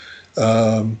Harry.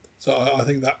 So I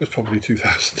think that was probably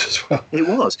 2000 as well. It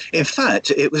was. In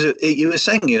fact, it was. You were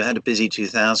saying you had a busy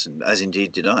 2000, as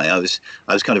indeed did I. I was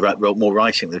kind of more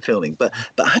writing than filming, but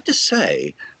I had to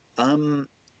say,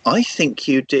 I think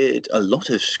you did a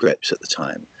lot of scripts at the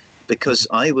time, because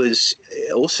I was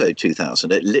also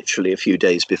 2000. Literally a few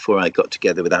days before I got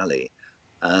together with Ali,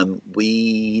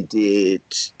 we did.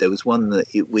 There was one that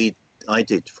I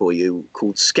did for you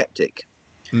called Skeptic.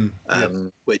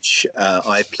 Which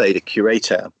I played a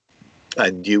curator,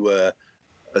 and you were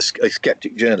a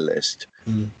skeptic journalist.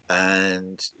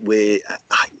 And I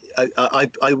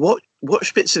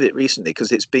watched bits of it recently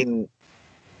because it's been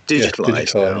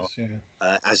digitalized now,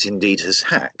 as indeed has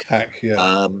Hack. Hack,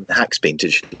 yeah. Hack's been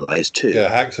digitalized too. Yeah,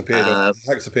 Hack's appeared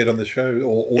on the show,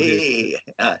 or audio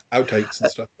outtakes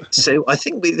and stuff. So I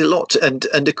think we did a lot, and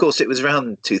of course it was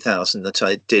around 2000 that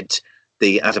I did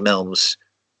the Adam Elms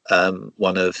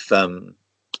one of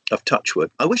Touchwood.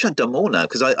 I wish I'd done more now,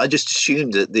 because I just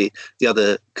assumed that the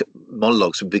other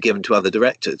monologues would be given to other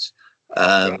directors.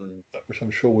 Which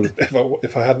I'm sure would have,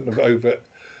 if I hadn't have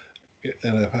if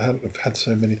I hadn't have had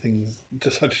so many things,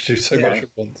 decided to do so much at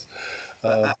once.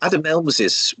 Adam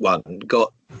Elms's one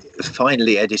got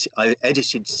finally edited. I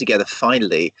edited together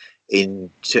finally in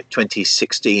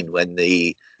 2016 when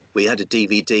we had a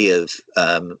DVD of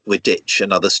with Ditch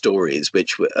and Other Stories,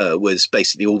 which was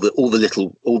basically all the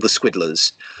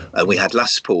Squiddlers. We had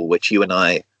Last Pool, which you and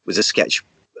I was a sketch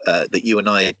that you and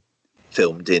I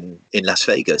filmed in Las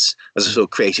Vegas as a sort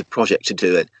of creative project to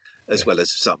do it, as well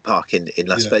as some park in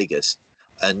Las Vegas.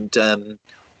 And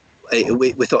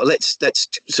we thought let's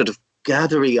sort of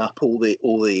gather up all the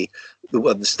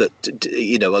ones that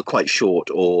are quite short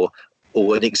or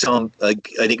an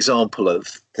example of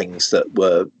things that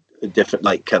were different,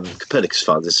 like Copernicus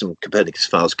Files. There's some Copernicus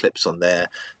Files clips on there.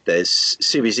 There's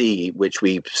Series E, which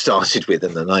we started with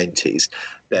in the 90s.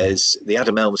 There's the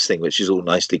Adam Elms thing, which is all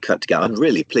nicely cut together. I'm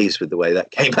really pleased with the way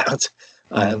that came out.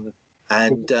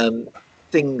 And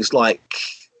things like,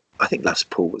 I think Last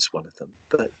Pool was one of them.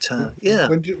 But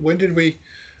when did we?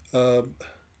 Was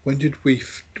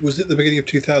it the beginning of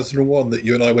 2001 that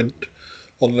you and I went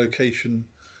on location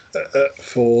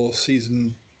for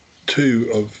season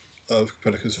 2 of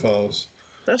Copernicus Files?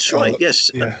 That's right.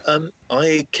 Yes.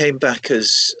 I came back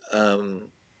as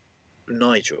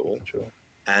Nigel,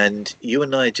 and you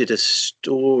and I did a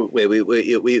story where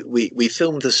we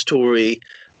filmed the story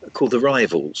called The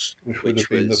Rivals, which would have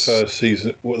been the first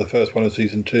season. Well, the first one of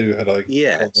season 2 had I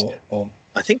on.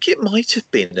 I think it might have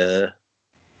been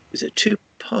is it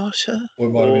two-parter? Or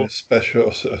it might have been a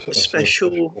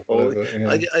special,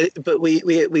 but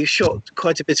we shot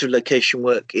quite a bit of location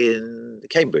work in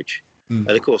Cambridge, and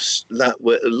of course that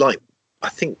were like I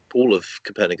think all of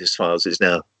Copernicus Files is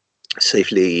now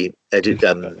safely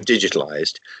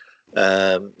digitalized.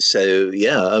 So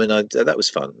yeah, I mean that was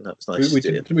fun. That was nice.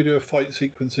 Did we do a fight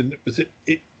sequence in? Was it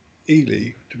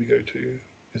Ely? Did we go to?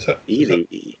 Is that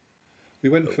Ely? We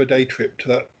went for a day trip to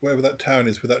that wherever that town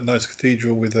is, with that nice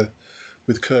cathedral with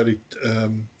curly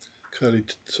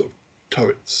sort of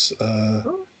turrets.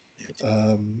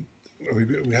 We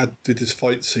did this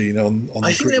fight scene on.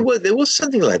 I think there was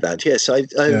something like that. Yes,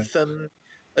 I've and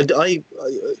I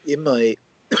in my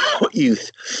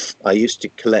youth I used to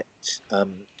collect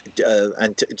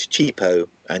cheapo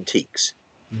antiques.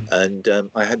 And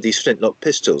I had these flintlock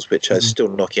pistols, which are still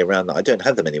knocking around. I don't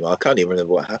have them anymore. I can't even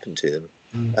remember what happened to them.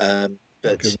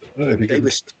 But they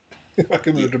were. I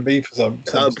can remember to me for some.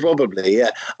 Probably, yeah.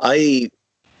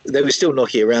 They were still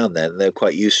knocking around then. They were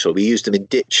quite useful. We used them in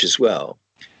ditch as well,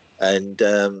 and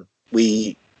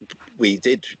we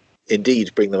did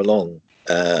indeed bring them along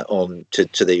on to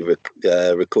the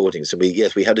recordings. And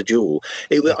we had a duel.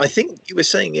 I think you were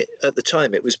saying it at the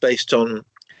time. It was based on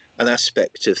an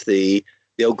aspect of the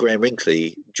old Graham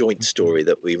Wrinkley joint story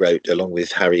that we wrote along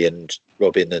with Harry and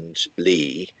Robin and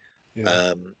Lee,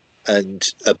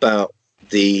 and about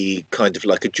the kind of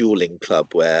like a dueling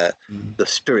club where the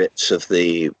spirits of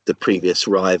the previous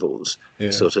rivals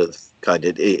sort of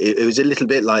it was a little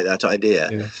bit like that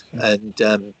idea,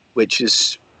 and which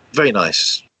is very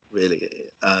nice, really.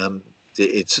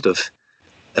 It sort of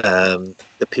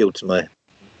appealed to my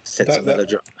sense of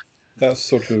melodrama. That was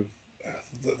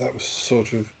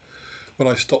sort of when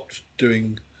I stopped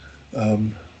doing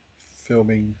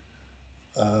filming.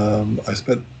 I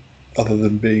spent, other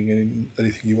than being in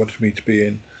anything you wanted me to be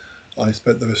in, I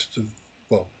spent the rest of,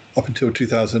 up until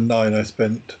 2009, I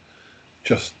spent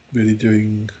just really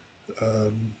doing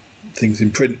things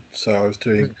in print. So I was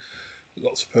doing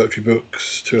lots of poetry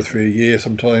books, 2 or 3 a year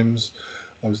sometimes.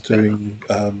 I was doing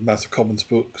Mass of Commons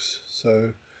books.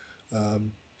 So,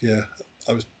 I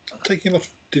was taking a lot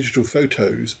of digital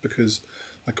photos because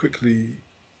I quickly,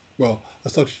 I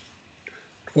started,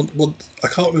 I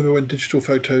can't remember when digital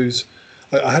photos,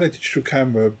 I had a digital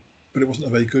camera, but it wasn't a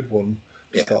very good one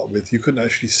to start with. You couldn't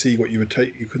actually see what you would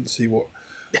take. You couldn't see what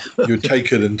you had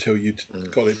taken until you'd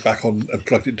got it back on and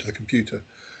plugged it into the computer.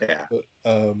 Yeah. But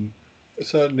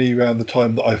certainly around the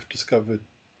time that I've discovered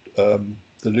the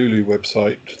Lulu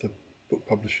website, the book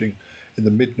publishing in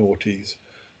the mid-noughties,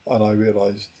 and I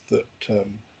realised that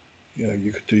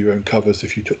you could do your own covers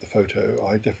if you took the photo.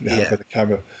 I definitely had a better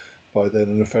camera by then,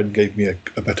 and a friend gave me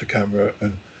a better camera,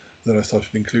 and then I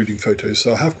started including photos.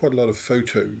 So I have quite a lot of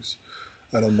photos,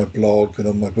 and on my blog and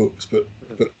on my books, but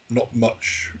not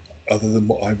much other than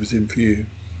what I was in for you.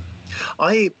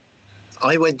 I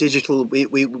went digital.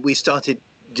 We started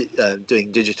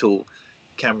doing digital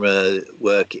camera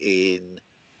work in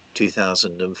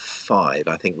 2005.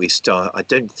 I think we start. I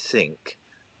think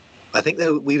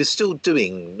that we were still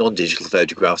doing non-digital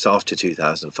photographs after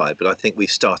 2005, but I think we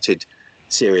started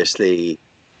seriously.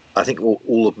 I think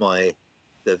all of my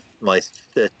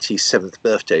 37th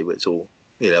birthday was all.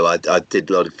 I did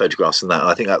a lot of photographs on that.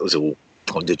 I think that was all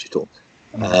on digital.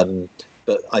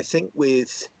 But I think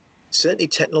with certainly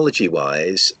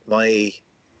technology-wise, I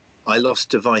lost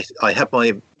device. I had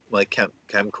my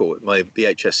camcorder, my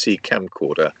VHS-C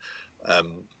camcorder.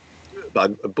 I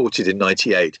bought it in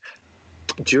 '98.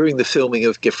 During the filming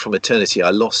of Gift from Eternity, I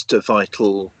lost a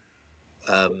vital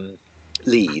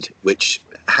lead, which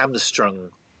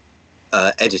hamstrung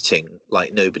editing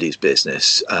like nobody's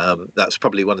business. That's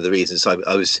probably one of the reasons I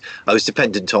was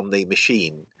dependent on the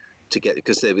machine to get it,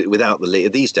 because without the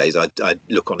lead, these days I'd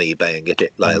look on eBay and get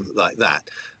it like that.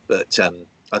 But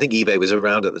I think eBay was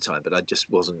around at the time, but I just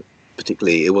wasn't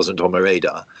particularly. It wasn't on my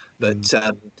radar. But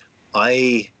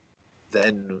I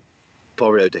then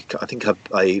borrowed. I think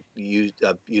I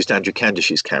used Andrew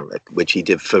Candish's camera, which he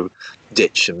did for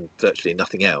Ditch and virtually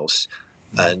nothing else.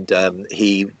 And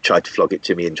he tried to flog it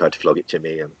to me, and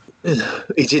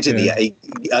he did in the end.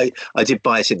 I did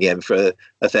buy it in the end for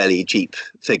a fairly cheap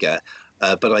figure,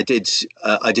 but I did.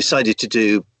 I decided to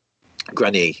do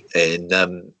Granny in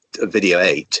Video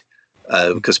 8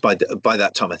 because by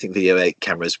that time I think Video 8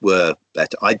 cameras were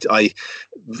better. I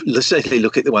certainly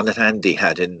look at the one that Andy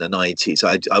had in the 90s.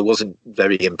 I wasn't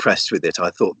very impressed with it. I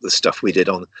thought the stuff we did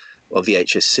on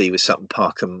VHS-C with Sutton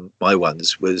Park and my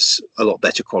ones was a lot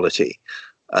better quality,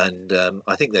 and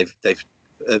I think they've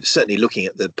certainly looking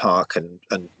at the park and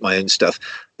my own stuff,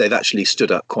 they've actually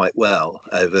stood up quite well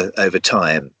over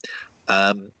time.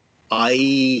 Some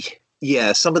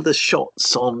of the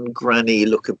shots on Granny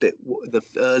look a bit. One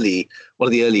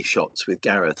of the early shots with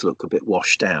Gareth look a bit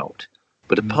washed out,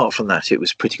 but apart from that, it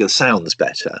was pretty good. Sounds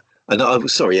better. And I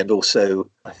was sorry, and also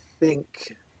I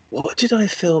think, what did I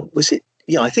film? Was it?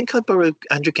 Yeah, I think I borrowed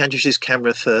Andrew Candish's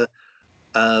camera for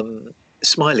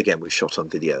Smile Again was shot on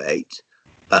Video 8.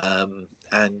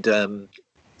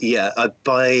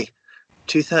 By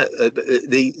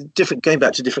 2000, going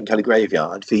back to Different Colour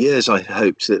Graveyard, for years I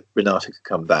hoped that Renata could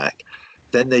come back.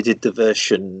 Then they did the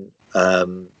version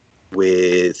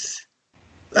with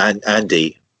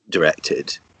Andy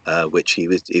directed, which he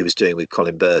was doing with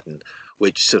Colin Burden,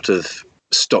 which sort of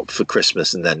stopped for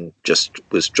Christmas and then just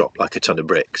was dropped like a ton of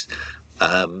bricks.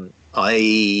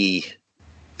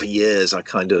 For years I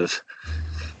kind of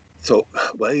thought,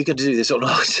 well, are you going to do this or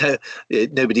not? So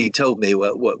nobody told me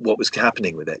what was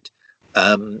happening with it.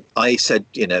 I said,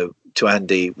 to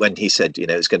Andy when he said,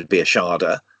 it's going to be a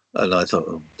Sharda, and I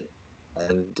thought,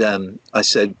 I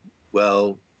said,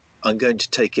 well, I'm going to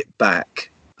take it back,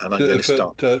 and I'm going to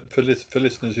start. For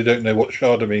listeners who don't know what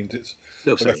Sharda means, it's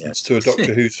a reference to a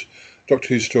Doctor Who's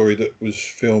story that was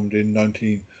filmed in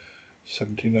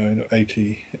 1979 or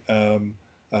 80.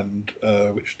 And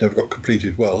which never got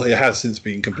completed. Well, it has since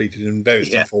been completed in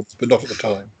various forms, but not at the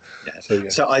time. Yeah.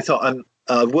 So I thought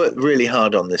I worked really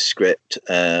hard on this script.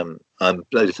 I'm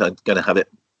bloated. I'm going to have it.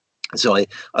 So I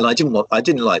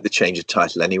didn't like the change of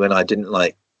title anyway. And I didn't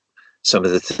like some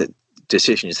of the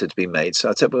decisions that had been made. So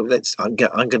I said, well, I'm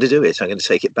going to do it. I'm going to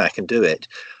take it back and do it.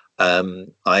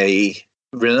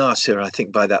 Renata, I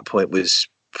think by that point was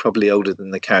probably older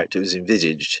than the character was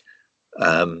envisaged.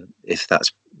 If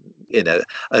that's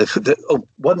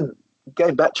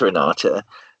going back to Renata,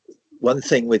 one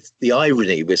thing with the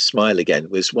irony with Smile Again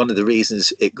was one of the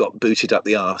reasons it got booted up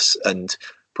the arse and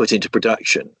put into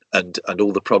production and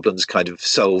all the problems kind of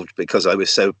solved because I was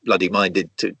so bloody minded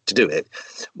to do it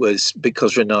was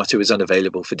because Renata was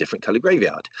unavailable for Different Colour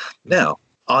Graveyard. Now,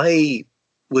 I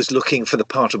was looking for the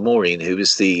part of Maureen who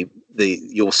was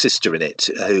your sister in it,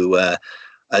 who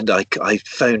and I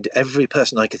found every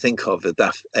person I could think of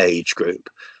that age group.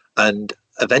 And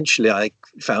eventually I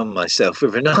found myself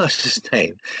with Renata's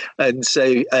name. And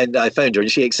I phoned her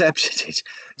and she accepted it.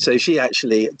 So she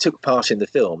actually took part in the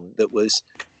film that was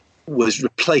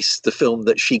replaced the film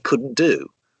that she couldn't do.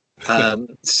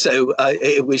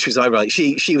 Which was ironic.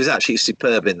 She was actually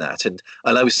superb in that. And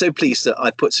I was so pleased that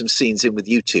I put some scenes in with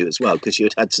you two as well, because you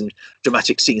had some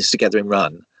dramatic scenes together in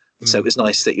Run. So it was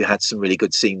nice that you had some really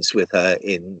good scenes with her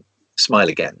in Smile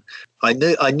Again. I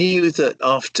knew that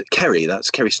after Kerry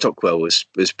Stockwell was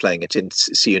playing it in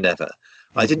See You Never.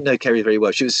 I didn't know Kerry very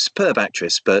well. She was a superb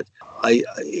actress, but I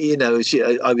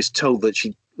was told that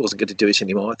she wasn't going to do it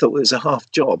anymore. I thought it was a half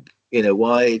job.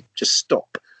 Why just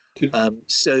stop?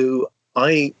 Sorry.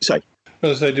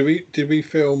 Did we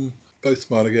film both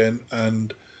Smile Again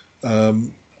and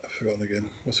I've forgotten again.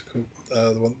 What's it called?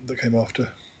 The one that came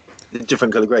after.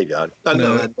 Different Colour Graveyard.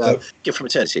 Gift from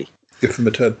Eternity. Gift from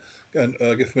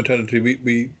Eternity.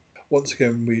 We once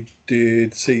again we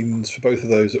did scenes for both of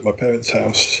those at my parents'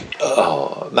 house.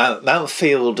 Oh,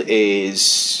 Mountfield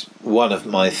is one of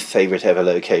my favourite ever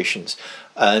locations,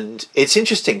 and it's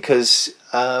interesting because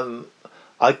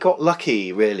I got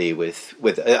lucky really with.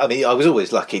 I mean, I was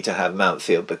always lucky to have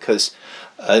Mountfield because,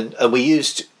 and we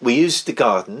used the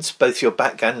gardens, both your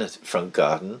back and the front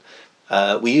garden.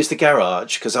 We used the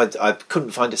garage because I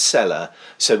couldn't find a cellar,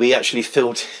 so we actually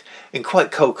filmed in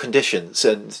quite cold conditions.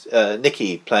 And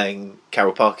Nikki, playing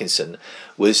Carol Parkinson,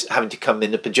 was having to come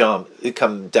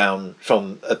down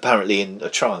from apparently in a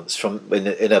trance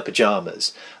in her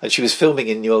pajamas, and she was filming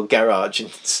in your garage in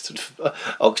sort of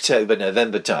October,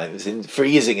 November time. It was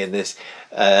freezing in this,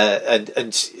 and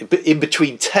in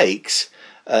between takes,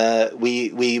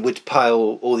 we would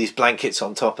pile all these blankets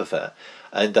on top of her,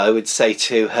 and I would say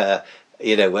to her,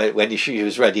 when she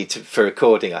was ready for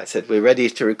recording, I said, "We're ready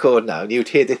to record now," and you'd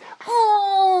hear this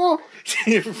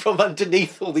from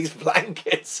underneath all these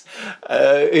blankets,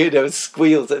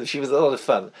 squeals, and she was a lot of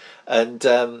fun. And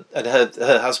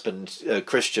her husband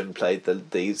Christian played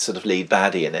the sort of lead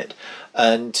baddie in it.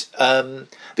 And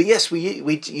but yes,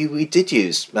 we did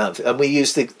use Mount, and we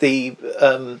used the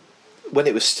when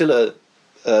it was still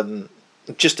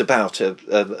just about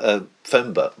a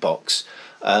phone box.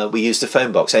 we used a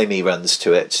phone box. Amy runs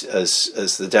to it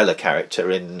as the Della character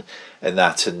in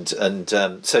that, and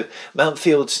so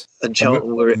Mountfield and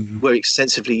Charlton were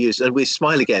extensively used, and with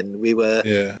Smile Again we were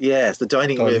the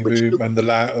dining room and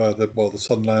the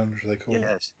sun lounge they call it.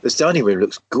 Yes, this dining room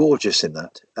looks gorgeous in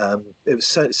that. It was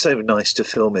so nice to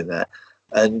film in there,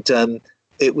 and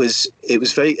it was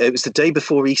the day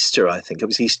before Easter, I think. It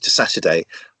was Easter Saturday,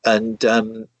 and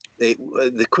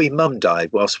the Queen Mum died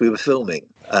whilst we were filming.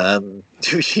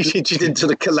 She didn't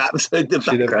sort of collapse in the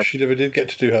background. She never did get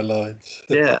to do her lines.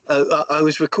 Yeah, I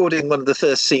was recording one of the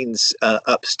first scenes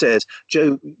upstairs.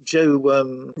 Jo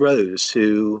Rose,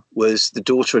 who was the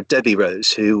daughter of Debbie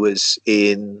Rose, who was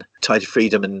in Tide of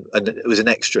Freedom and was an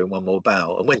extra in One More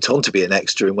Bow, and went on to be an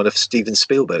extra in one of Steven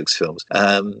Spielberg's films.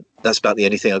 That's about the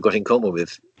only thing I've got in common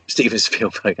with Steven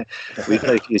Spielberg. We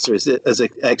both used her as an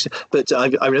extra. But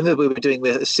I remember we were doing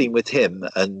a scene with him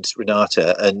and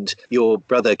Renata, and your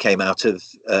brother came out of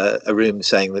a room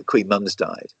saying that Queen Mum's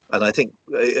died. And I think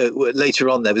later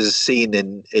on there was a scene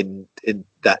in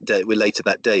that day, later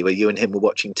that day, where you and him were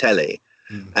watching telly.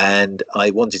 And I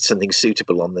wanted something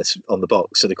suitable on the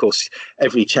box, and of course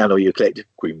every channel you clicked,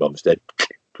 Queen Mum's dead,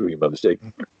 Queen Mum's dead,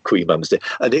 Queen Mum's dead,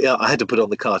 and I had to put on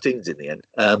the cartoons in the end.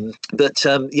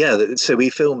 So we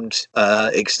filmed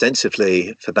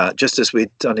extensively for that, just as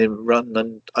we'd done in Run,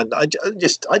 and I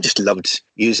just loved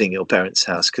using your parents'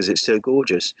 house because it's so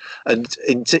gorgeous. And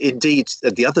indeed,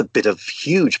 the other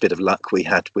huge bit of luck we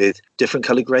had with Different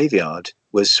Colour Graveyard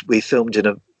was we filmed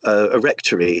in a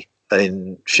rectory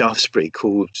in Shaftesbury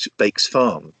called Bake's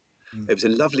Farm. It was a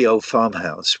lovely old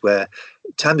farmhouse where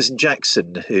Tamsin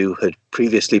Jackson, who had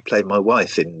previously played my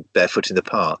wife in Barefoot in the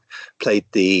Park, played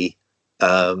the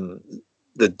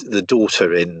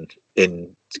daughter in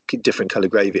Different Colour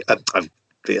Gravy,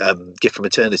 Gift from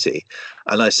Eternity.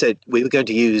 And I said we were going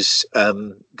to use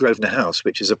Grosvenor House,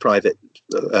 which is a private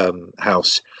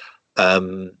house,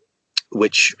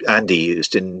 which Andy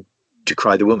used in To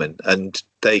Cry the Woman, and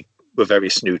they were very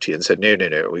snooty and said, no,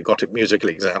 we got musical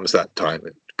exams that time.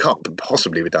 It can't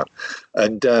possibly be done.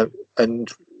 And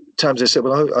Tamsin said,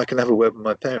 well, I can have a word with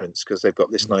my parents because they've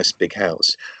got this nice big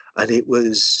house. And it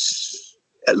was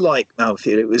like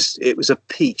Mountfield. It was a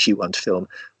peachy one to film.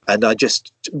 And I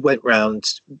just went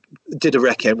round, did a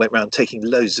recce and went round taking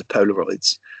loads of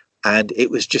Polaroids. And it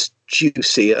was just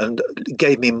juicy and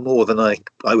gave me more than I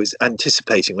was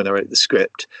anticipating when I wrote the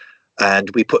script. And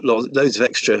we put loads of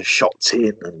extra shots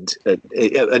in, and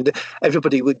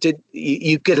everybody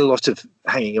you get a lot of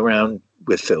hanging around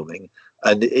with filming,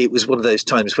 and it was one of those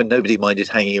times when nobody minded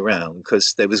hanging around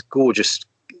because there was gorgeous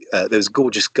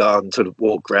garden sort of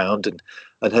walk round, and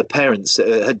her parents,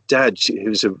 her dad,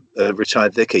 who's a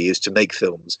retired vicar, used to make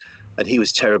films, and he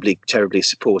was terribly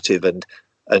supportive, and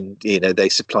they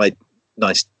supplied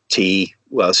nice tea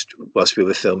whilst we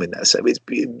were filming there, so it was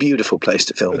a beautiful place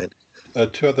to film in.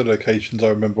 Two other locations I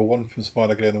remember, one from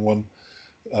Smile Again and one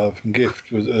from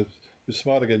Gift, was with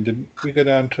Smile Again. Didn't we go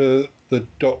down to the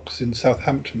docks in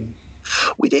Southampton?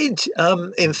 We did.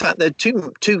 In fact, there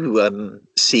are two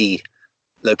sea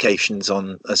locations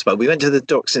on as well. We went to the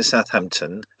docks in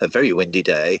Southampton, a very windy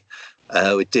day,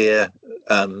 with dear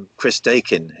Chris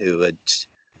Dakin, who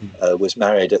was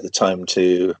married at the time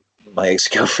to my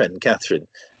ex-girlfriend Catherine,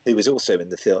 who was also in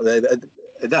the film.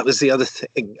 That was the other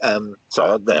thing. I'll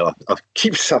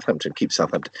keep Southampton.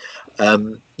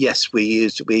 Yes, we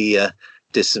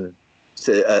did some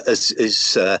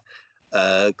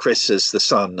Chris as the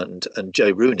son and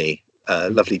Joe Rooney,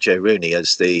 lovely Joe Rooney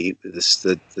as the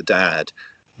dad,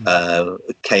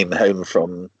 came home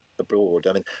from abroad.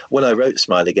 I mean, when I wrote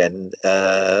Smile Again,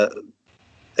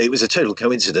 it was a total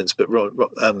coincidence, but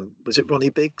was it Ronnie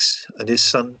Biggs and his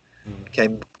son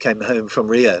came home from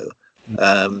Rio.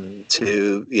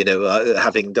 To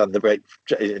having done the break,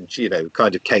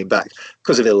 kind of came back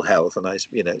because of ill health, and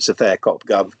it's a fair cop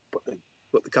gov,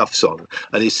 put the cuffs on,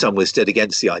 and his son was dead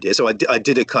against the idea. So I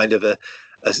did a kind of a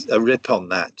rip on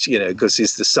that, because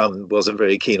the son wasn't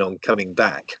very keen on coming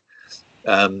back,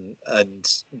 and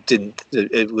was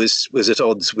at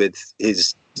odds with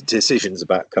his decisions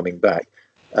about coming back.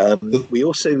 We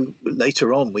also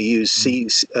later on we used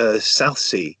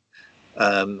Southsea.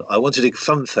 I wanted a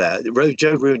funfair.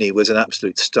 Joe Rooney was an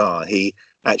absolute star. He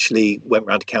actually went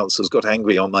round to councils, got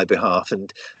angry on my behalf,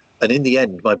 and in the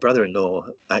end, my brother-in-law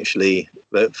actually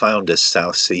found us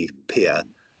Southsea Pier,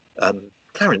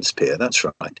 Clarence Pier. That's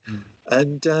right.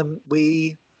 And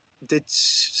we did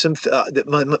some.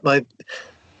 The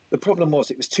problem was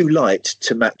it was too light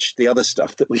to match the other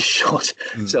stuff that we shot,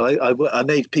 so I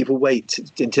made people wait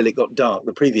until it got dark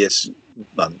the previous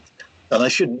month. And I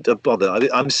shouldn't have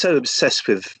bothered. I'm so obsessed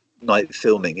with night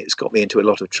filming; it's got me into a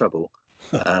lot of trouble.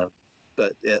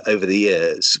 But over the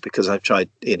years, because I've tried,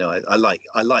 I like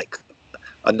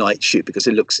a night shoot because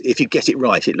it looks, if you get it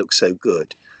right, it looks so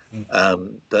good.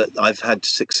 But I've had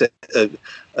success,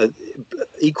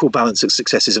 equal balance of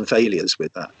successes and failures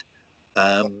with that.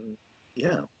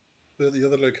 Yeah. The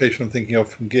other location I'm thinking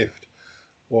of from Gift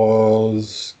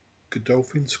was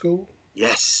Godolphin School.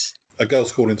 Yes, a girls'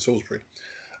 school in Salisbury.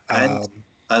 And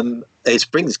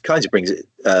it brings it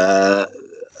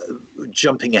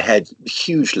jumping ahead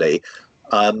hugely.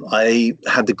 I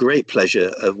had the great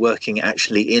pleasure of working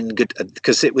actually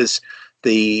because it was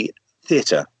the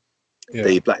theatre,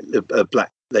 the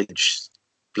Blackledge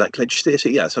Theatre.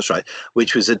 Yes, that's right.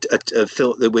 Which was a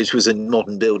film, which was a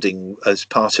modern building as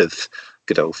part of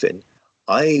Godolphin.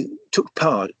 I took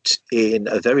part in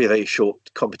a very, very short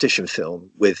competition film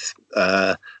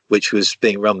which was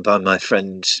being run by my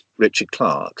friend Richard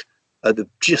Clark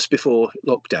just before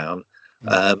lockdown.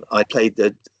 I played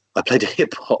a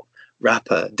hip hop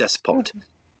rapper despot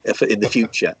in the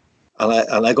future,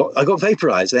 and I got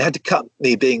vaporized. They had to cut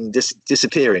me being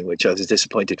disappearing, which I was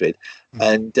disappointed with.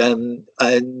 And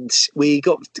we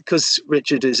got, because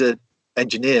Richard is a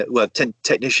engineer,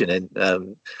 technician in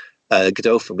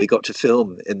Godolphin. We got to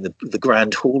film in the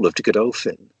Grand Hall of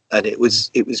Godolphin, and it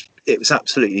was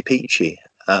absolutely peachy.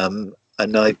 And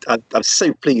I'm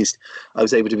so pleased I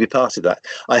was able to be part of that.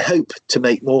 I hope to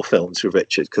make more films with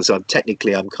Richard, because I'm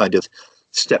kind of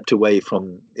stepped away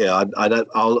from.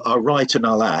 I'll write and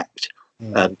I'll act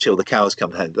till the cows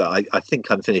come home. But I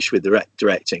think I'm finished with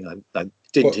directing. I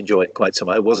didn't enjoy it quite so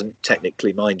much. I wasn't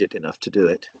technically minded enough to do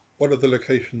it. One of the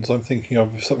locations I'm thinking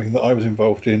of, something that I was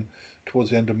involved in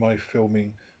towards the end of my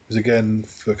filming, was again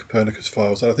for Copernicus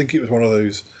Files. And I think it was one of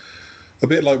those, a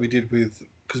bit like we did with,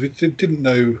 because we didn't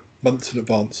know months in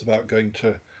advance about going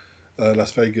to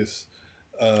Las Vegas.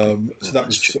 So that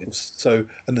was so,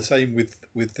 and the same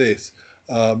with this.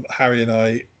 Harry and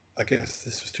I guess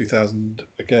this was 2000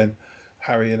 again.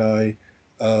 Harry and I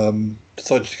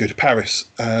decided to go to Paris,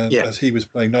 and as he was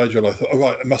playing Nigel, I thought, all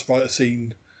right, I must write a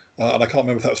scene. And I can't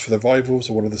remember if that was for the Rivals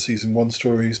or one of the season 1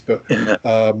 stories, but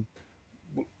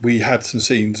we had some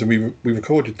scenes and we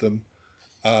recorded them,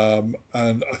 and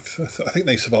I think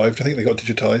they survived. I think they got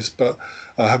digitized, but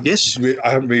I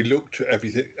haven't really looked at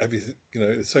everything.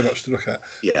 There's so much to look at.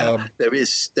 There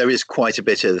is quite a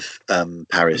bit of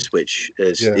Paris which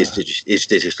is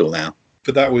digital now.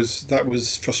 But that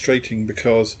was frustrating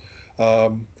because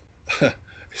I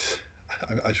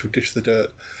shall dish the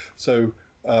dirt. So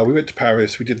we went to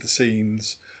Paris, we did the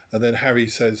scenes, and then Harry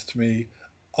says to me,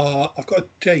 I've got a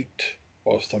date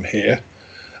whilst I'm here.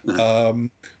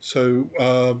 And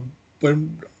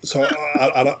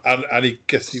he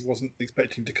guessed he wasn't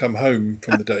expecting to come home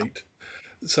from the date.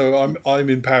 So I'm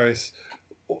in Paris,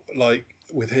 like,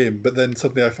 with him, but then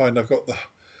suddenly I find I've got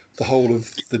the whole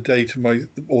of the day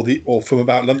or from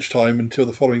about lunchtime until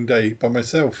the following day by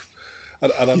myself.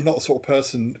 And I'm not the sort of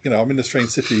person, I'm in a strange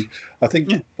city. I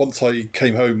think once I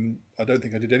came home, I don't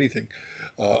think I did anything.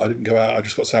 I didn't go out. I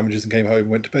just got sandwiches and came home and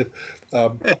went to bed.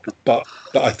 But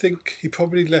I think he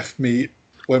probably left me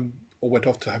went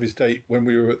off to have his date when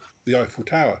we were at the Eiffel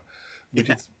Tower. We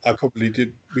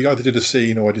either did a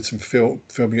scene or I did some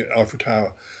filming at Eiffel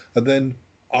Tower. And then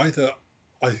the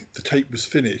tape was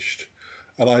finished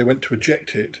and I went to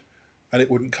eject it and it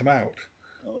wouldn't come out.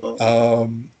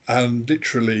 And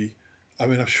literally, I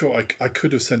mean, I'm sure I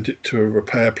could have sent it to a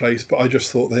repair place, but I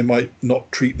just thought they might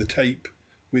not treat the tape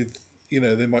with,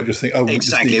 they might just think,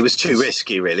 exactly, it was too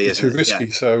risky, really, isn't it? Too risky.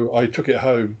 Yeah. So I took it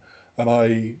home and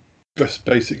I just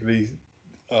basically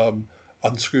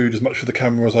unscrewed as much of the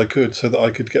camera as I could so that I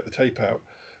could get the tape out.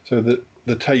 So that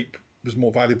the tape was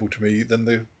more valuable to me than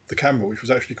the camera, which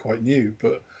was actually quite new.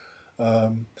 But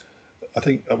I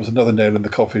think that was another nail in the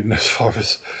coffin as far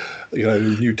as,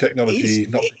 new technology,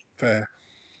 not fair.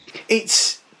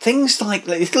 It's things like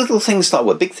little things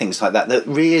like big things like that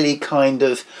really kind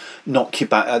of knock you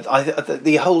back.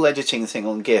 The whole editing thing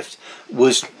on Gift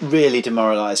was really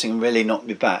demoralising and really knocked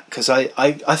me back because I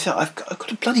felt I've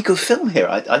got a bloody good film here.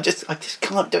 I just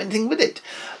can't do anything with it.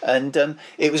 And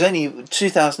it was only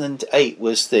 2008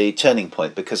 was the turning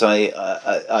point because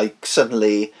I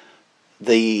suddenly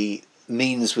the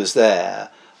means was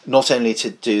there. Not only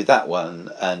to do that one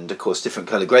and, of course, Different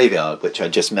Colour Graveyard, which I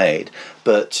just made,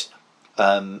 but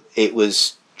it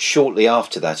was shortly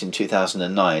after that, in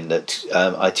 2009, that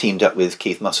I teamed up with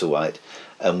Keith Musselwhite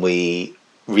and we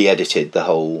re-edited the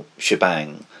whole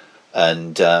shebang,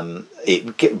 and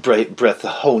it breathed a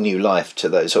whole new life to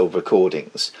those old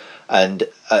recordings. And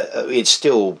it's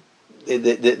still...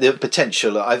 The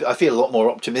potential, I feel a lot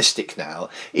more optimistic now,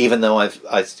 even though I've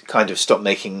kind of stopped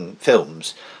making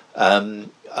films. Whilst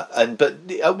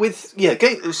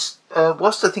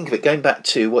I think of it, going back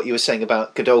to what you were saying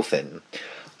about Godolphin,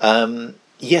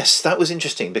 yes, that was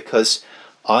interesting because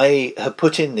I had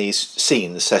put in these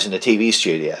scenes set in a TV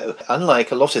studio.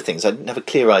 Unlike a lot of things, I didn't have a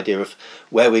clear idea of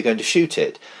where we were going to shoot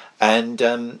it. And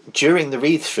during the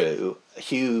read-through,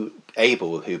 Hugh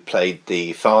Abel, who played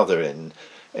the father in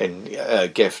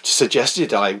Gift,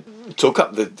 suggested I took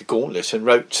up the gauntlet and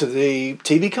wrote to the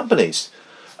TV companies.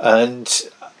 And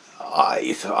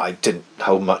I didn't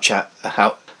hold much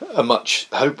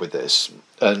hope with this.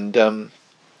 And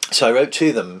so I wrote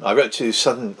to them. I wrote to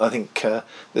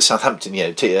the Southampton,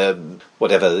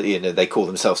 whatever they call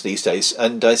themselves these days.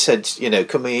 And I said,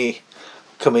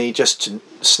 can we just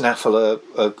snaffle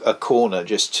a corner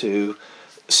just to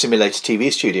simulate a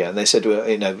TV studio? And they said, well,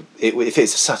 if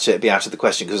it's a Saturday, it'd be out of the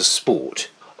question because of sport.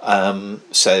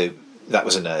 So that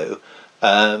was a no.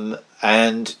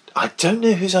 And I don't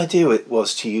know whose idea it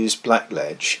was to use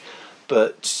Blackledge,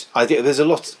 but I think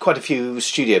there's quite a few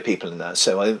studio people in that,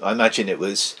 so I imagine that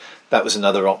was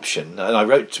another option. And I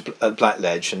wrote to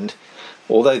Blackledge, and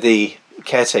although the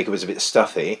caretaker was a bit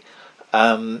stuffy,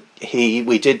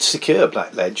 we did secure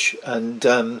Blackledge, and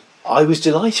I was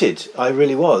delighted. I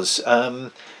really was,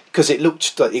 because it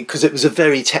was a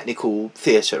very technical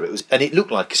theatre. And it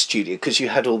looked like a studio because you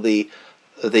had all the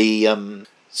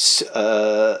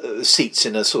seats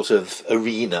in a sort of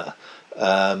arena,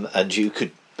 and you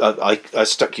could. I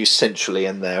stuck you centrally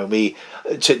in there, and we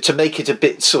to make it a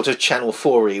bit sort of Channel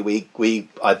 4-y.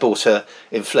 I bought a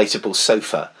inflatable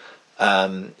sofa,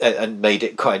 and made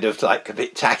it kind of like a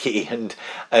bit tacky, and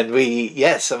I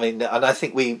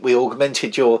think we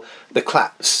augmented the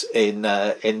claps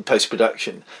in post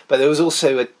production. But there was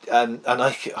also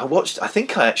I watched. I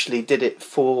think I actually did it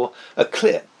for a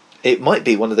clip. It might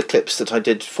be one of the clips that I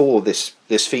did for this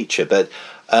feature, but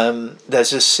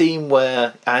there's a scene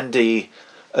where Andy,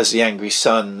 as the angry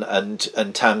son, and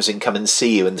Tamsin come and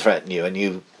see you and threaten you, and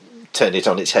you turn it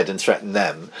on its head and threaten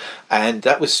them, and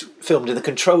that was filmed in the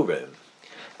control room,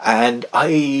 and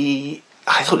I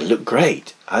thought it looked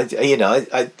great.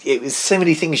 It was so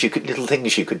many little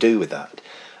things you could do with that,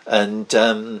 and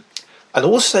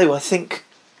also I think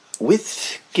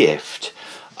with Gift,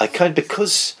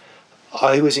 because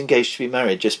I was engaged to be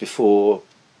married just before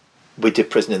we did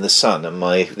Prison in the Sun, and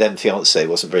my then fiancée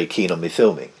wasn't very keen on me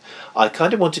filming. I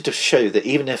kind of wanted to show that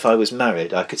even if I was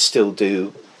married, I could still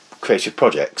do creative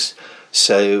projects.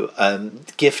 So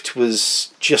Gift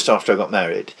was just after I got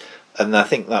married, and I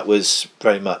think that was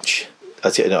very much, I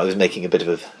was making a bit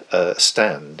of a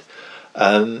stand.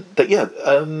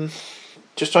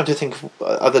 Just trying to think of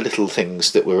other little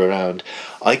things that were around.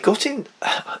 I got in.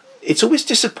 It's always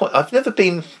disappointing. I've never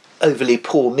been overly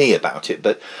poor me about it,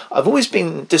 but I've always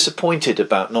been disappointed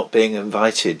about not being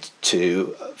invited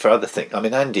for other things. I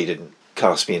mean, Andy didn't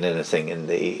cast me in anything in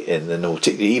the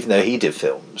Noughties, even though he did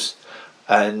films.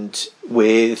 And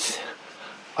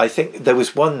I think there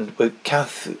was one with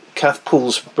Kath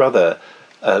Poole's brother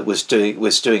was doing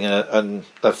a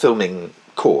filming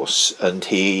course, and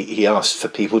he asked for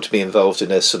people to be involved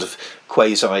in a sort of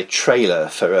quasi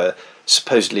trailer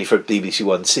supposedly for a BBC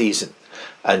One season.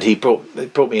 And he brought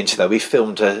me into that. We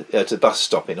filmed at a bus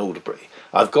stop in Alderbury.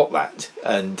 I've got that,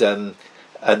 and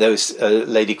there was a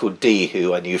lady called Dee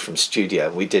who I knew from studio.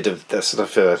 And we did a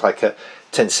sort of like a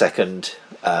 10-second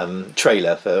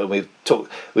trailer. We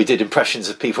did impressions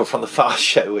of people from the Fast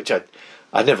Show, which I'd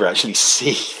never actually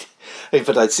seen,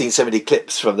 but I'd seen so many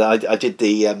clips from that. I did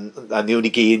I'm the only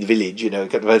geek in the village,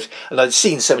 and I'd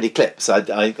seen so many clips.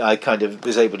 I kind of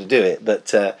was able to do it,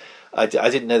 but. I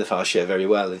didn't know the Fast Show very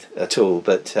well at all,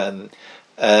 but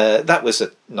that was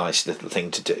a nice little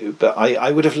thing to do. But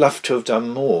I would have loved to have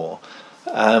done more.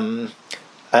 And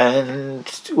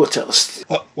what else?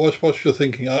 Whilst you're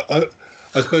thinking, I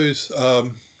suppose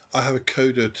I have a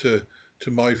coda to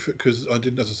my, because I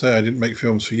didn't make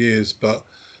films for years, but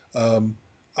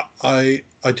I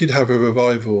did have a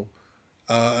revival,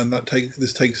 and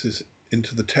this takes us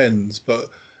into the 10s. But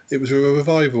it was a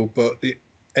revival, but it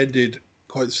ended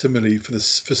quite similarly for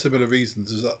similar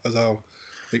reasons as I'll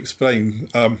explain.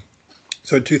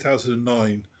 So in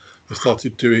 2009, I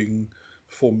started doing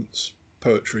performance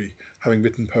poetry, having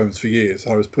written poems for years.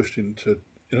 I was in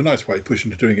a nice way, pushed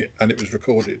into doing it, and it was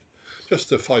recorded,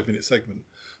 just a 5-minute segment.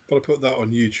 But I put that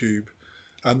on YouTube,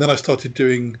 and then I started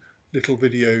doing little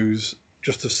videos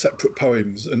just of separate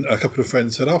poems. And a couple of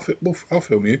friends said, "I'll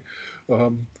film you,"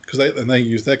 because they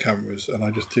used their cameras, and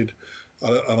I just did.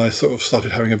 And I sort of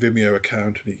started having a Vimeo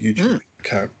account and a YouTube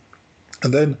account.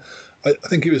 And then I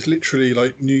think it was literally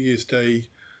like New Year's Day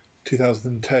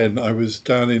 2010, I was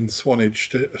down in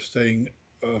Swanage staying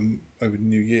over the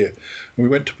New Year, and we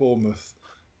went to Bournemouth,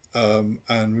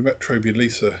 and we met Troby and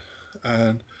Lisa,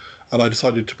 and I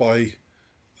decided to buy,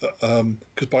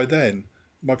 because by then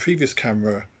my previous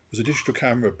camera was a digital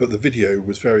camera, but the video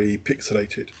was very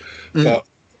pixelated. But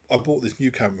I bought this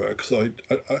new camera because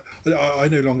I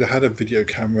no longer had a video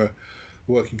camera,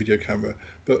 working video camera,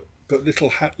 but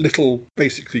little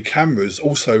basically cameras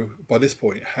also by this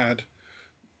point had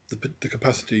the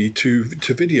capacity to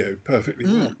video perfectly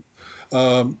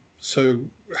well. So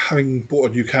having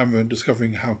bought a new camera and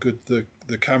discovering how good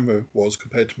the camera was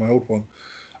compared to my old one,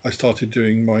 I started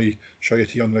doing my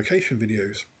Shaggy on location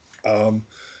videos.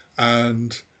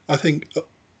 And I think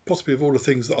possibly of all the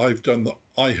things that I've done that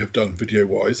I have done video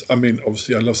wise, I mean,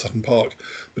 obviously I love Sutton Park,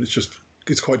 but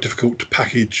it's quite difficult to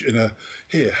package in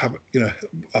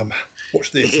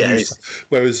watch this. Yes.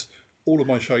 Whereas all of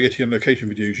my Shaggy on location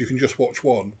videos, you can just watch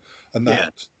one, and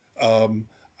that,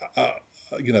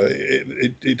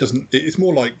 it doesn't. It's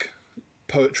more like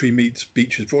poetry meets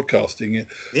beaches broadcasting.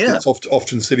 It's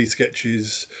often silly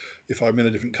sketches. If I'm in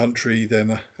a different country,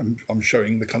 then I'm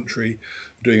showing the country,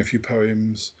 doing a few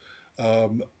poems.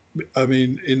 I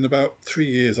mean, in about 3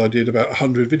 years, I did about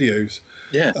 100 videos.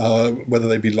 Whether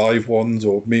they be live ones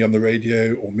or me on the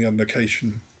radio or me on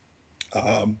location.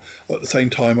 At the same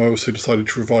time, I also decided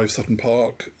to revive Sutton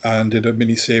Park and did a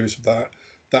mini series of that.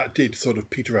 That did sort of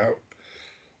peter out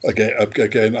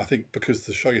again. I think because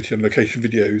the Shaggy on location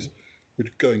videos were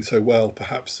going so well,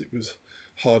 perhaps it was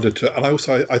harder to. And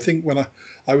I think when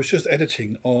I was just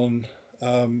editing on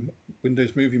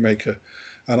Windows Movie Maker,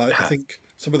 and I think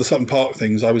some of the Sutton Park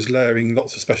things I was layering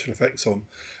lots of special effects on,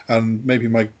 and maybe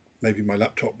my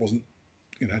laptop wasn't.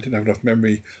 I didn't have enough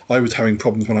memory. I was having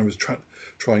problems when I was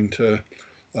trying to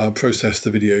process the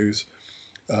videos,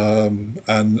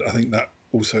 and I think that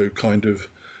also kind of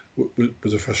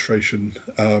was a frustration.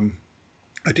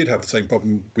 I did have the same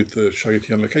problem with the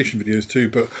Shaggy on location videos too,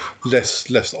 but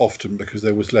less often because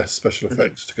there was less special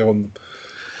effects to go on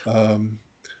them.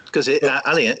 Because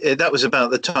Ali, that was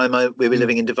about the time we were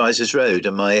living in Devizes Road,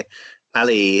 and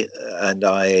Ali and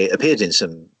I appeared in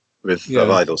some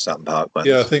revival Sutton Park ones.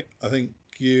 Yeah, I think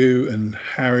you and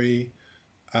Harry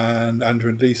and Andrew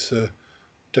and Lisa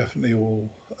definitely all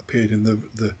appeared in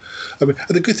the. I mean,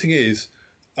 and the good thing is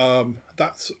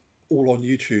that's all on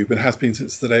YouTube and has been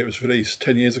since the day it was released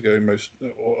 10 years ago.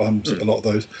 A lot of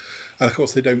those, and of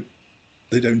course they don't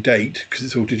date because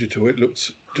it's all digital. It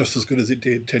looks just as good as it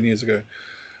did 10 years ago.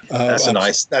 That's a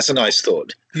nice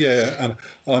thought. Yeah, and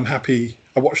I'm happy.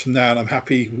 I watch them now, and I'm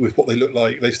happy with what they look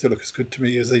like. They still look as good to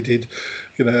me as they did.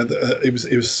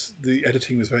 It was the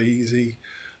editing was very easy.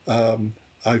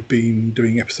 I've been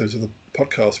doing episodes of the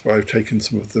podcast where I've taken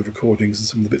some of the recordings and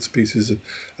some of the bits and pieces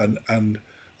and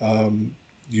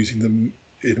using them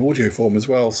in audio form as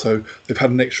well. So they've had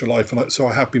an extra life, and so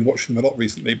I have been watching them a lot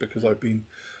recently because I've been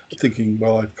thinking,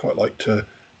 well, I'd quite like to.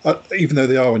 Even though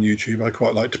they are on YouTube, I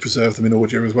quite like to preserve them in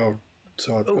audio as well.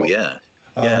 So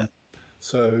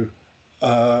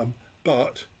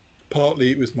but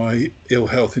partly it was my ill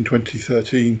health in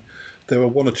 2013. There were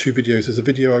one or two videos. There's a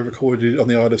video I recorded on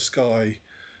the Isle of Skye. I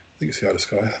think it's the Isle of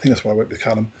Skye. I think that's why I went with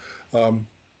Callum. And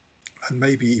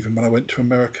maybe even when I went to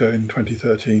America in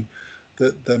 2013,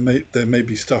 that there may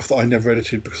be stuff that I never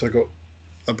edited because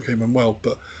I became unwell.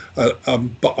 But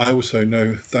I also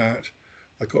know that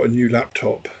I got a new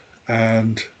laptop,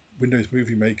 and Windows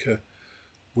Movie Maker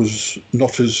was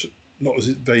not as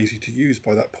very easy to use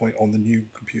by that point on the new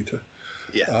computer.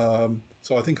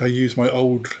 So I think I used my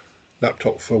old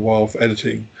laptop for a while for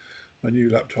editing, my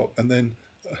new laptop, and then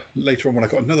later on when I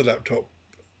got another laptop,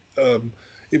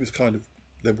 it was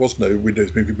there was no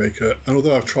Windows Movie Maker, and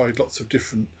although I've tried lots of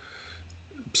different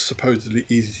supposedly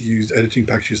easy to use editing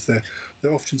packages, they're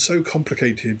often so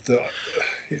complicated that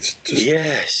it's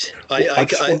just I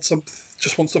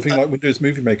just want something like Windows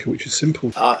Movie Maker, which is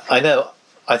simple. I know.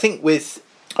 I think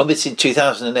obviously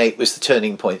 2008 was the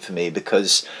turning point for me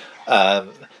because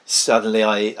suddenly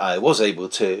I was able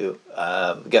to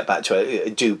get back to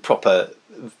do proper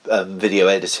video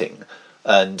editing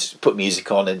and put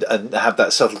music on and have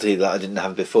that subtlety that I didn't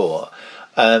have before.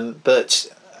 But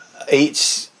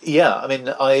it's I mean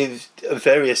I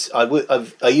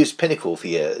used Pinnacle for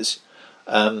years.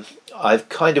 I've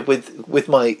kind of with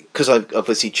my, because I've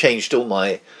obviously changed all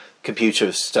my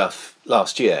computer stuff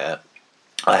last year.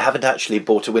 I haven't actually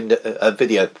bought a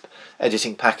video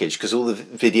editing package because all the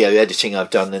video editing I've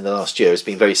done in the last year has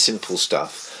been very simple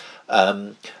stuff.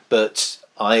 But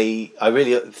I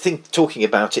really think, talking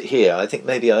about it here, I think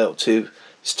maybe I ought to.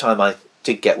 It's time I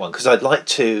did get one because I'd like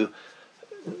to.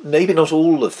 Maybe not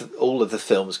all of the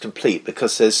films complete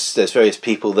because there's various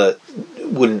people that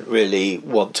wouldn't really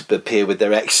want to appear with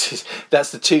their exes.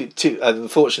 That's the two.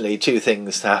 Unfortunately, two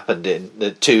things happened in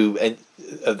the two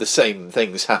of the same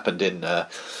things happened in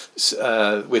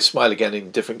with Smile Again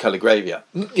in Different Colour Graveyard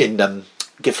in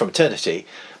Gift from Eternity.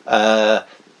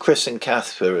 Chris and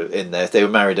Kath were in there. They were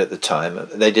married at the time.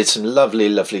 They did some lovely,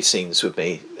 lovely scenes with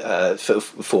me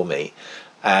for me,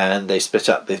 and they split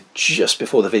up just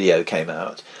before the video came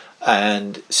out.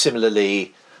 And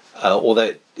similarly,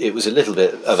 although it was a little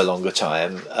bit of a longer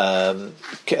time,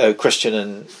 Christian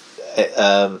and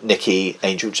Nikki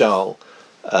Angel Jarl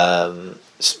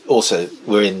also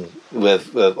were in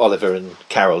with Oliver and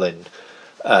Carol in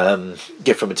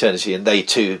Gift from Eternity, and they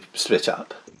too split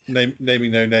up.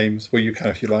 Naming no names, well, you can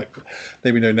if you like.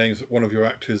 Naming no names, one of your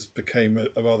actors became a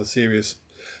rather serious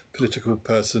political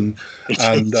person,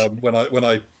 and when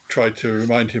I tried to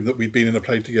remind him that we'd been in a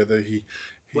play together, he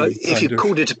well, if you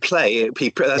called it a play,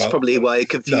 that's probably why it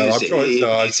confused it.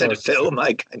 He said a film.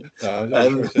 I'm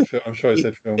sure I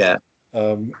said film. Yeah.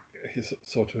 He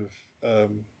sort of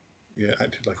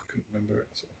acted like I couldn't remember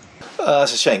it. So.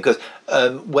 That's a shame because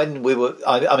when we were,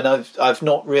 I've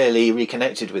not really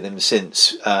reconnected with him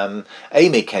since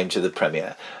Amy came to the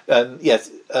premiere.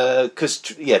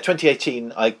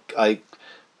 2018, I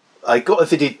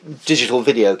got a digital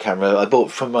video camera I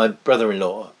bought from my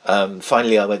brother-in-law.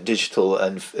 Finally, I went digital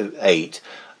and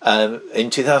in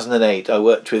 2008, I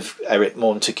worked with Eric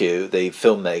Montague, the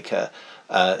filmmaker,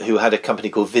 who had a company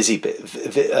called Vidibiz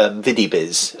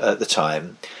at the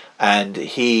time. And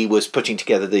he was putting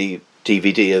together the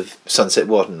DVD of Sunset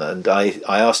Warden, and I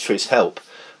asked for his help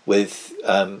with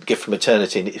Gift from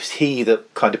Eternity, and it was he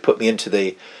that kind of taught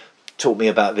me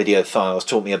about video files,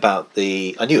 taught me about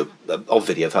I knew of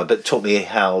video file, but taught me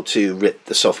how to rip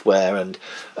the software and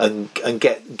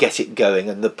get it going,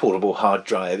 and the portable hard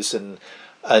drives, and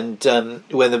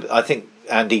when I think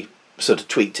Andy sort of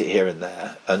tweaked it here and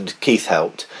there, and Keith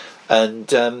helped, and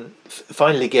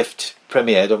finally Gift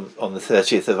premiered on the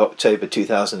 30th of October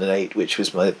 2008, which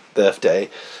was my birthday,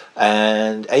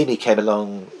 and Amy came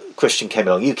along, Christian came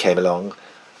along, you came along,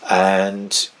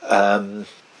 and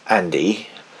Andy.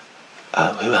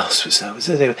 Who else was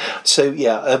there? So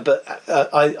but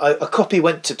a copy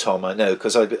went to Tom. I know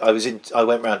because I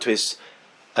went round to his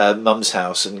mum's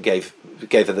house and gave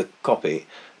her the copy,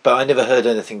 but I never heard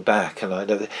anything back,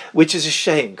 and which is a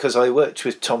shame because I worked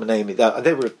with Tom and Amy.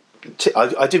 They were.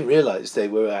 I didn't realise they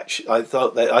were actually. I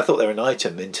thought they were an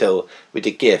item until we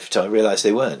did Gift. I realised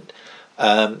they weren't.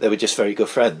 They were just very good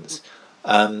friends.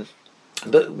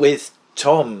 But with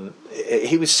Tom,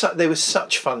 they were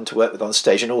such fun to work with on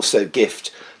stage, and also Gift.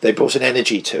 They brought an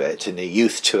energy to it and a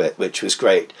youth to it, which was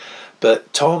great.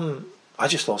 But Tom, I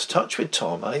just lost touch with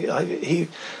Tom.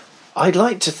 I'd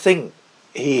like to think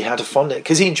he had a fondness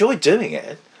because he enjoyed doing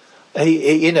it.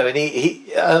 He loved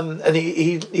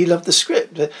the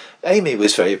script. Amy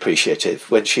was very appreciative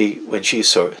when she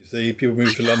saw it. See, people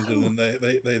move to London and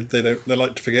they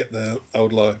like to forget their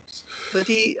old lives. But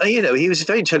he was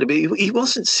very intelligent. But he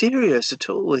wasn't serious at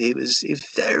all. He was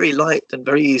very light and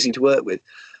very easy to work with.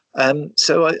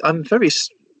 So I'm very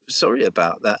sorry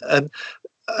about that.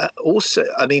 Also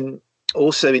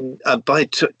in by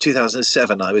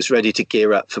 2007, I was ready to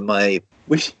gear up for my.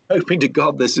 Hoping to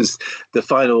God this is the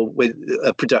final with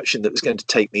a production that was going to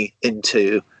take me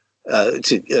into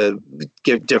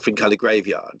Different Colour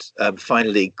Graveyard.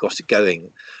 Finally got it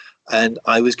going, and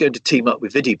I was going to team up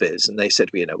with Vidibiz, and they said,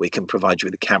 we can provide you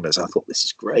with the cameras. I thought, this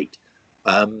is great.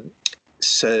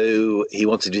 So he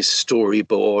wanted his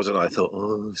storyboard, and I thought,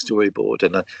 storyboard,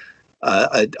 and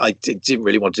I didn't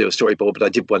really want to do a storyboard, but I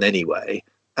did one anyway.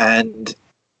 And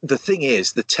the thing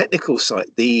is, the technical side,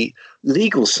 the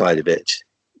legal side of it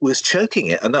was choking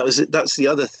it. And that's the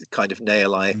other kind of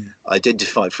nail I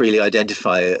freely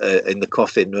identify in the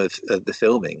coffin of the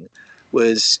filming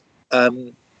was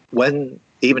when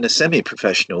even a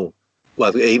semi-professional,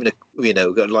 well, even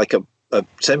like a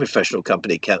semi-professional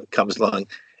company comes along,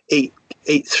 it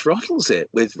throttles it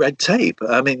with red tape.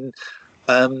 I mean,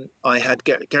 I had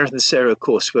Gareth and Sarah, of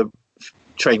course, were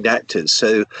trained actors,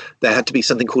 so there had to be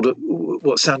something called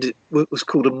what was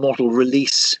called a model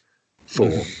release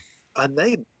form, and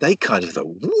they kind of thought,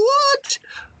 what?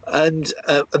 And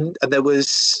there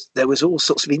was all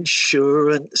sorts of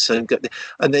insurance, and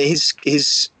his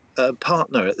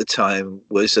partner at the time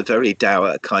was a very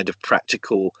dour kind of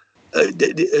practical,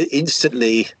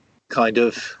 instantly kind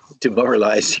of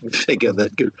demoralizing figure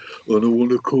that go, I don't want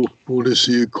to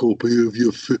see a copy of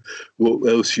what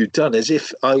else you've done, as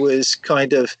if I was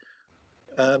kind of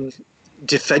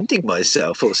defending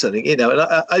myself or something, and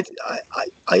I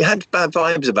had bad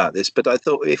vibes about this, but I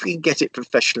thought if we can get it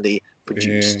professionally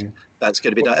produced, that's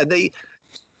going to be done. And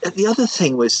the other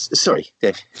thing was, sorry,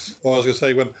 Dave. Well, I was going to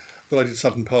say when I did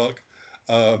Sutton Park,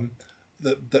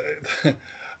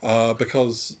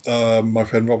 because my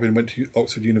friend Robin went to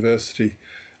Oxford University,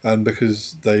 and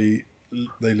because they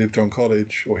lived on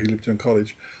college, or he lived on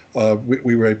college,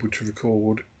 we were able to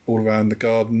record all around the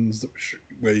gardens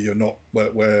where you're not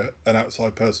where an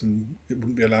outside person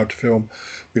wouldn't be allowed to film.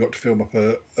 We got to film up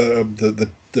the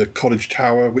college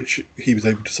tower, which he was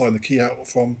able to sign the key out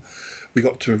from. We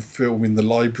got to film in the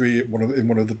library, in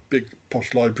one of the big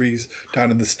posh libraries, down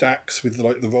in the stacks with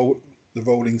the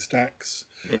rolling stacks.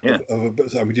 Yeah.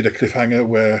 So we did a cliffhanger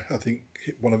where I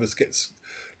think one of us looks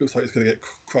like it's going to get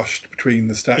crushed between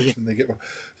the stacks, and they get.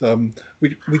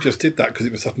 We just did that because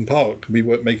it was Sutton Park, and we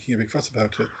weren't making a big fuss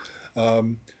about it.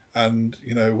 And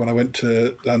when I went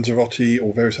to Lanzarote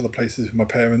or various other places with my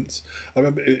parents, I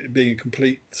remember it being a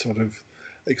complete sort of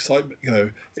excitement.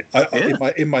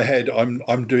 In my head,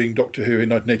 I'm doing Doctor Who in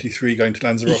 1983, going to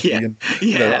Lanzarote, and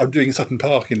I'm doing Sutton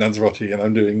Park in Lanzarote, and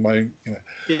I'm doing my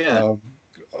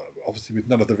obviously with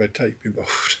none of the red tape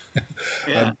involved.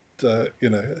 And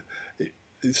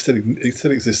it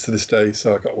still exists to this day,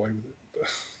 so I got away with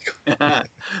it.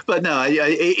 But no,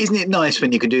 isn't it nice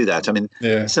when you can do that? I mean,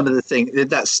 some of the things,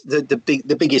 that's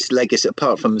the biggest legacy,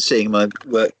 apart from seeing my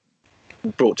work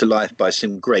brought to life by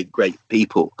some great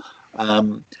people.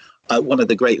 One of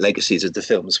the great legacies of the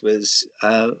films was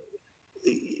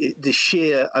the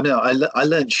sheer. I mean, I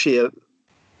learned sheer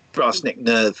brass neck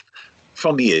nerve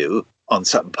from you on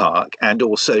Sutton Park, and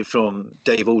also from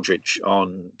Dave Aldrich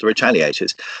on The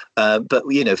Retaliators. But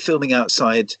filming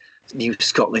outside New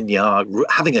Scotland Yard,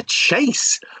 having a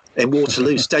chase in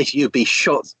Waterloo Station, you'd be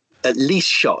at least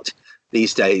shot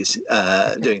these days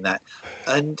doing that,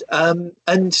 and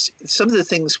some of the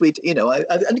things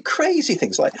and crazy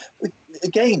things like,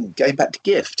 again, going back to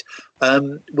Gift,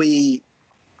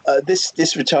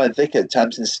 this retired vicar,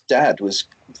 Tamsin's dad, was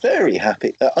very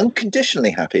happy, unconditionally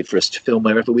happy for us to film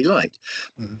wherever we liked.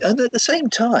 And at the same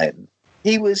time,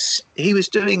 he was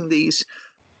doing these.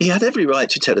 He had every right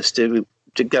to tell us to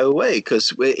go away,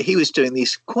 because he was doing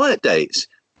these quiet days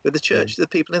with the church, the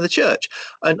people in the church,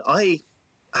 and I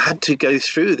had to go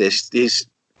through this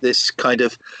kind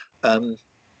of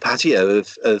patio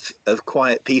of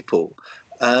quiet people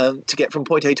to get from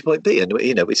point A to point B, and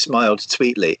we smiled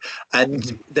sweetly.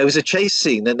 And there was a chase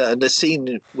scene and a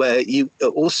scene where you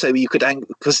could angle,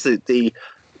 because the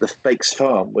Fakes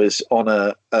farm was on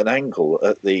an angle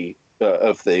at the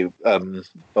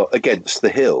against the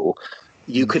hill.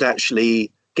 You could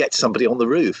actually get somebody on the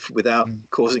roof without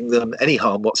causing them any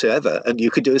harm whatsoever, and you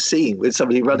could do a scene with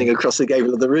somebody running across the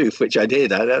gable of the roof, which I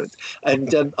did. I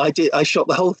shot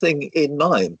the whole thing in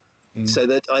mime, so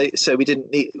that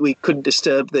we couldn't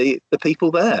disturb the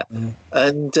people there.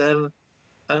 And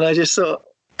I just thought,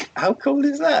 how cool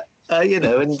is that?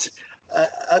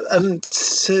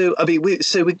 So I mean, we're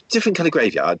different kind of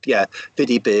graveyard,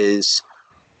 Viddy Biz.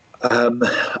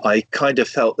 I kind of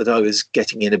felt that I was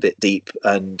getting in a bit deep,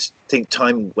 and I think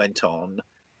time went on,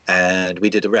 and we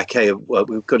did a recce.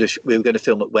 We were going to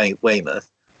film at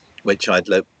Weymouth, which I'd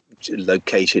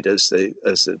located as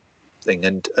the thing,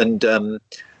 and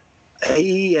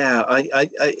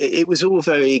it was all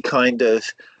very kind of,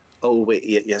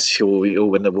 yes, sure, we all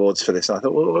win awards for this. And I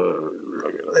thought, well,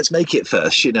 let's make it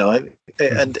first,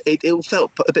 and it all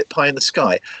felt a bit pie in the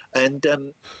sky,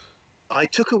 and I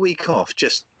took a week off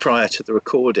just prior to the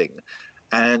recording,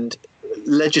 and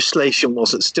legislation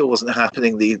still wasn't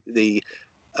happening. This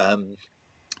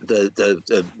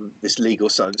legal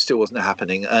side still wasn't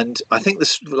happening, and I think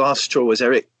the last straw was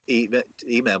Eric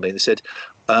emailed me and said,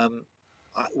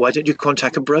 "Why don't you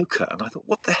contact a broker?" And I thought,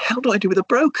 "What the hell do I do with a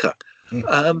broker?"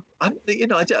 I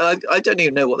don't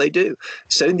even know what they do.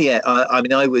 So in the end,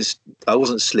 I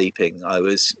wasn't sleeping. I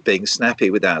was being snappy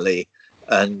with Ali,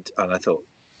 and I thought,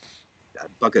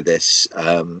 bugger this.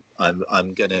 I'm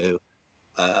going to.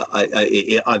 I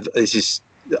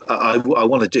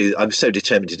want to do. I'm so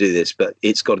determined to do this, but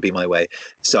it's got to be my way.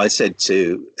 So I said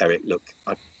to Eric, "Look,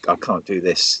 I can't do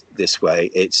this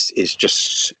way. It's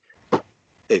just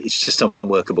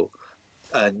unworkable."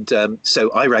 And so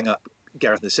I rang up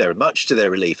Gareth and Sarah, much to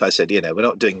their relief. I said, we're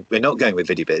not going with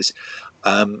Viddy Biz.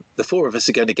 The four of us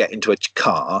are going to get into a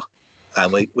car,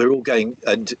 and we're all going.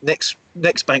 And next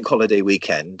bank holiday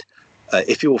weekend,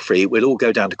 if you're free, we'll all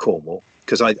go down to Cornwall,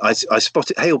 because I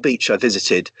spotted Hale Beach. I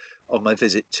visited on my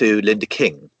visit to Linda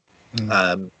King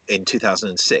in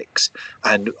 2006,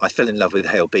 and I fell in love with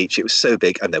Hale Beach. It was so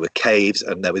big, and there were caves,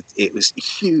 and it was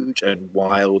huge and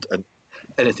wild, and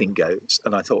anything goes.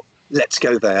 And I thought, let's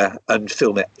go there and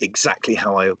film it exactly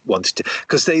how I wanted to.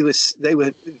 Because they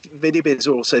were video bids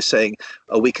were also saying,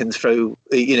 oh, we can throw,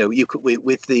 you could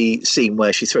with the scene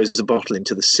where she throws the bottle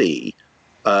into the sea,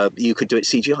 you could do it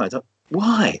CGI. I thought,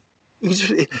 why?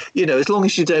 As long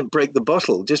as you don't break the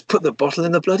bottle, just put the bottle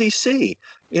in the bloody sea.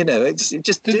 Do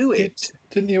it.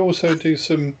 Didn't you also do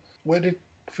some? Where did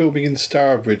filming in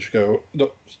Stourbridge go?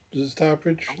 Not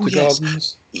Stourbridge, the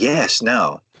gardens. Yes.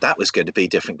 Now that was going to be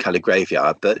Different Colour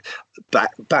Graveyard, but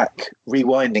back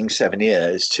rewinding 7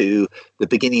 years to the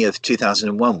beginning of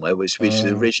 2001, which was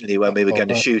originally when we were going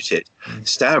to shoot it.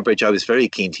 Stourbridge, I was very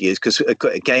keen to use because a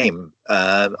game.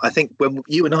 I think when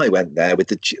you and I went there with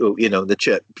the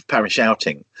church parish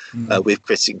outing with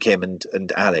Chris and Kim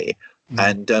and Ali,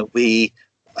 and we.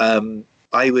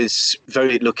 I was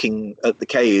very looking at the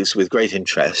caves with great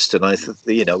interest, and I thought,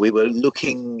 we were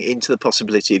looking into the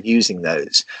possibility of using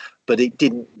those, but it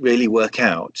didn't really work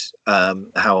out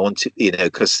how I wanted,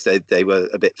 because they were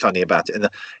a bit funny about it, and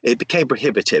it became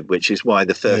prohibitive, which is why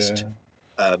the first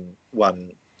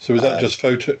one. So was that just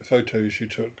photos you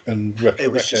took and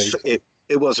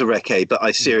It was a recce, but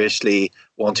I seriously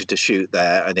wanted to shoot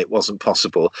there, and it wasn't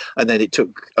possible. And then it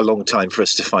took a long time for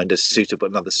us to find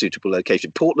another suitable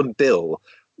location. Portland Bill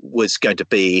was going to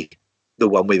be the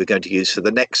one we were going to use for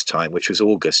the next time, which was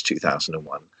August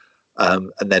 2001.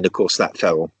 And then, of course, that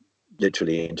fell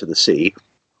literally into the sea.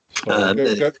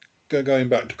 Going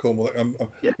back to Cornwall,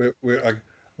 we're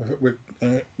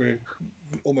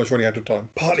almost running out of time.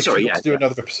 Partly to do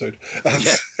another episode.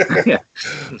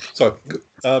 Sorry.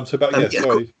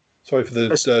 Sorry for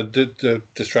the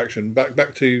distraction.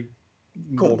 Back to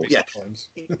Cornwall.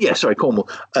 Cornwall.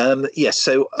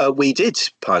 So we did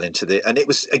pile into and it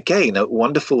was again a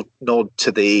wonderful nod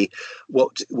to the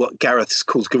what Gareth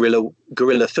calls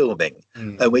guerrilla filming,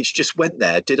 which just went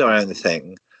there, did our own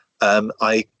thing.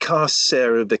 I cast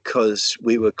Sarah because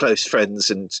we were close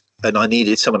friends and I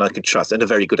needed someone I could trust, and a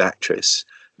very good actress,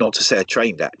 not to say a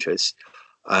trained actress.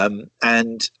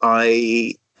 And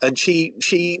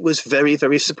she was very,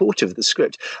 very supportive of the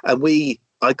script. And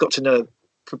I got to know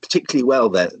particularly well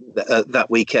that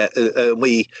weekend.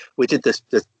 We did this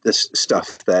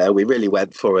stuff there. We really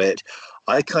went for it.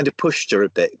 I kind of pushed her a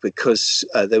bit because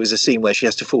there was a scene where she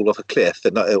has to fall off a cliff,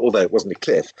 and although it wasn't a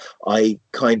cliff, I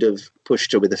kind of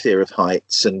pushed her with a fear of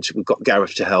heights, and we got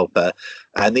Gareth to help her,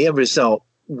 and the end result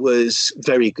was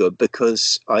very good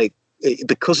because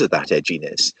of that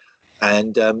edginess.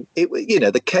 And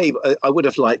the cave, I would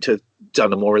have liked to have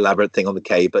done a more elaborate thing on the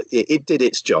cave, but it did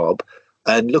its job.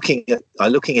 And looking at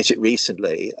it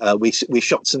recently, we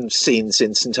shot some scenes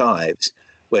in St Ives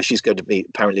where she's going to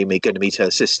meet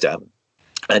her sister.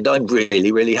 And I'm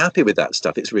really, really happy with that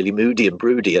stuff. It's really moody and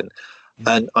broody. And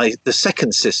the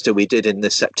second sister we did in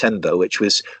this September, which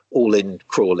was all in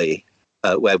Crawley,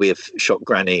 where we have shot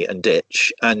Granny and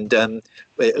Ditch. And a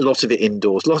lot of it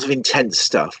indoors, a lot of intense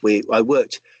stuff. I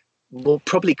worked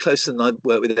probably closer than I've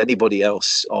worked with anybody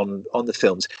else on the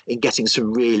films in getting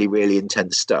some really, really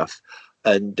intense stuff.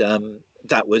 And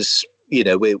that was,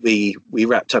 we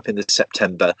wrapped up in the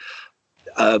September.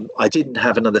 I didn't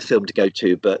have another film to go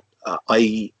to, but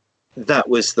that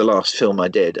was the last film I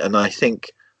did, and I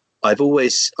think I've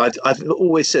always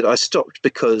said I stopped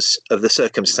because of the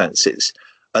circumstances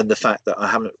and the fact that I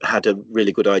haven't had a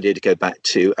really good idea to go back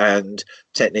to, and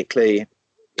technically,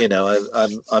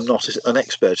 I'm not an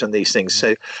expert on these things.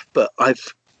 So, but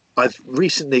I've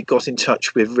recently got in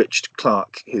touch with Rich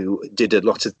Clark, who did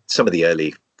some of the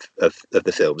early of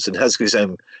the films and has his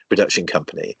own production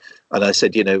company, and I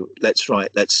said,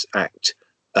 let's act.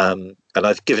 And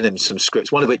I've given him some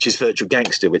scripts, one of which is Virtual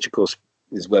Gangster, which of course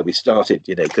is where we started,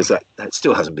 because that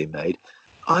still hasn't been made.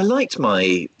 I liked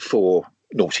my 4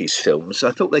 Noughties films.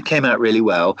 I thought they came out really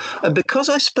well. And because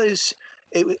I suppose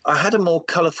I had a more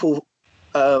colourful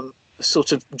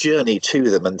sort of journey to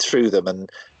them and through them,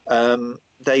 and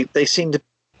they seemed,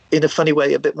 in a funny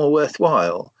way, a bit more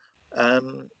worthwhile.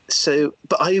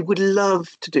 But I would love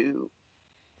to do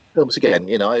films again.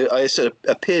 I sort of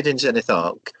appeared in Zenith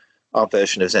Arc, our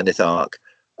version of Zenith Arc,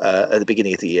 at the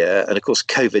beginning of the year, and of course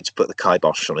COVID's put the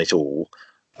kibosh on it all.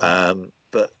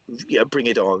 But bring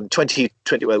it on.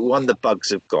 2021, the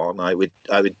bugs have gone. I would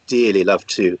dearly love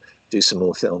to do some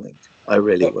more filming. I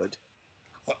really would.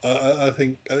 I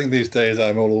think these days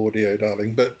I'm all audio,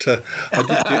 darling. But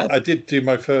I did do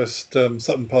my first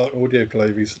Sutton Park audio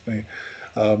play recently.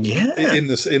 In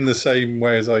the same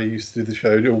way as I used to do the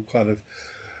show, all kind of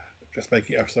just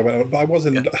making it up as I went on. But I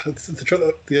wasn't.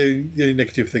 The only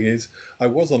negative thing is I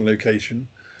was on location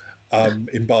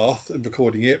in Bath and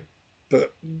recording it,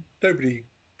 but nobody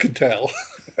can tell.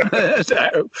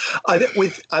 So, I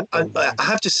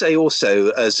have to say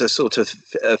also, as a sort of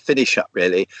finish up,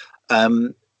 really,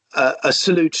 a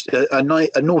salute, a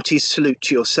naughty salute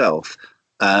to yourself,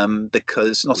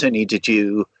 because not only did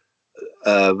you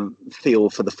feel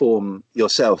for the form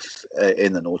yourself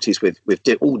in the noughties with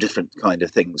all different kind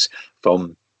of things,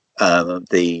 from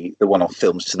the one-off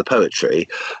films to the poetry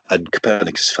and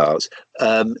Copernicus files,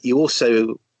 you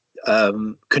also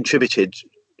contributed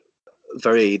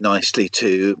very nicely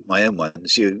to my own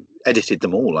ones. You edited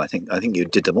them all. I think you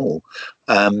did them all,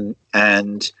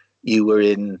 and you were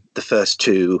in the first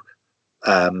two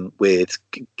with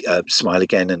Smile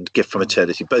Again and Gift from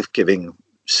Eternity, both giving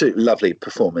lovely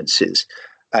performances.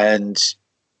 And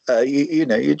you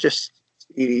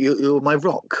were my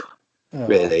rock,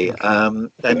 really.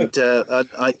 And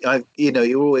I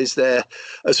you're always there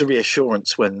as a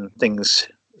reassurance when things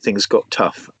got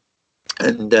tough.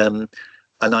 And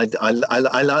I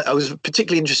was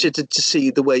particularly interested to see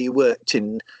the way you worked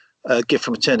in Gift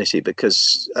from Eternity,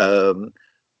 because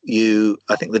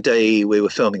I think the day we were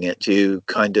filming it, you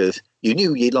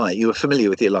knew you were familiar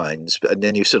with your lines, and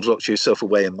then you sort of locked yourself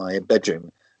away in my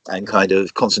bedroom and kind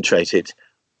of concentrated,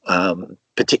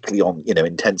 particularly on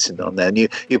Intense and on there. And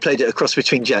you played it a cross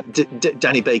between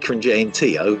Danny Baker and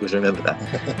J&T. I always remember that.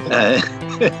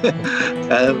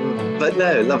 But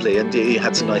no, lovely, and you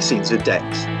had some nice scenes with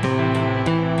Dex.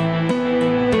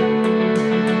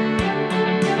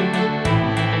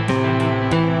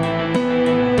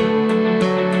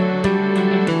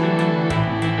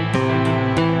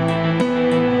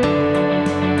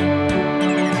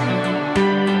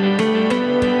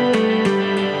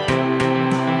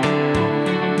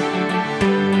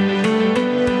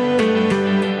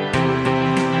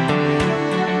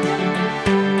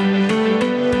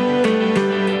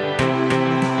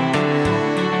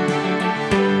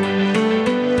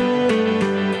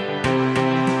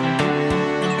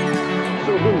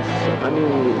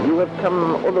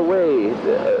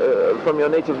 From your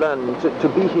native land to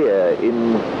be here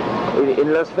in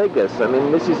Las Vegas. I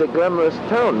mean, this is a glamorous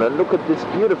town, and look at this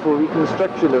beautiful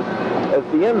reconstruction of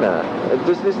Vienna.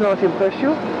 Does this not impress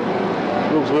you?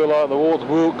 Looks a bit like the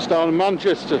Waterworks down in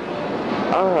Manchester.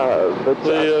 But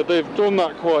they've done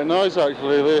that quite nice,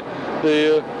 actually.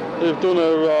 They've done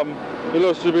it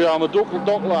used to be on the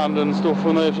dockland and stuff,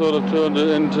 and they've sort of turned it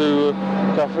into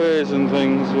cafes and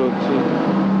things, but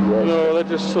they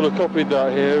just sort of copied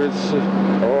that here. It's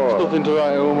nothing to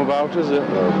write home about, is it?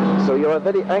 So you're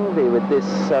very angry with this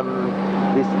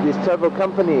travel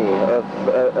company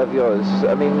of yours.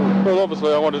 I mean, well,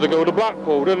 obviously I wanted to go to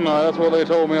Blackpool, didn't I? That's what they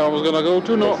told me I was going to go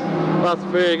to, not Las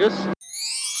Vegas.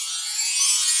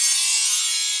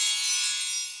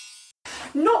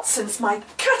 Not since my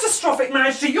catastrophic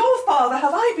marriage to your father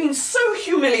have I been so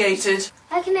humiliated.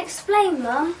 I can explain,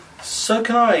 Mum. So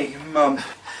can I, Mum.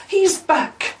 He's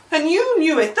back, and you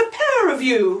knew it, the pair of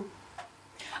you.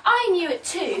 I knew it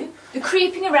too. The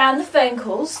creeping around, the phone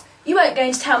calls. You weren't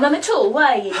going to tell Mum at all,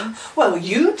 were you? Well,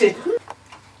 you didn't.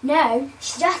 No,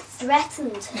 she just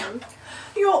threatened him.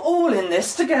 You're all in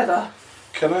this together.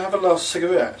 Can I have a last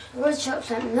cigarette? Or a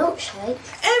chocolate milkshake.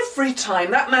 Every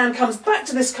time that man comes back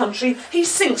to this country, he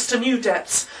sinks to new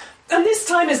depths. And this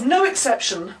time is no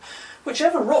exception.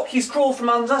 Whichever rock he's crawled from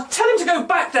under, tell him to go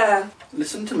back there.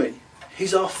 Listen to me.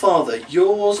 He's our father,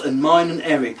 yours and mine and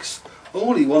Eric's.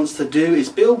 All he wants to do is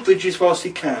build bridges whilst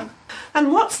he can.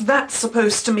 And what's that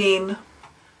supposed to mean?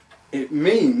 It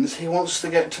means he wants to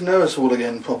get to know us all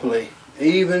again properly.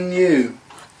 Even you.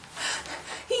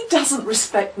 He doesn't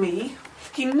respect me.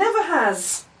 He never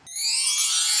has.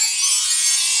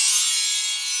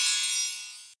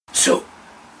 So,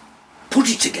 put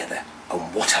it together,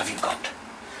 and what have you got?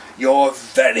 Your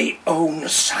very own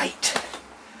site.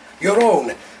 Your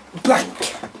own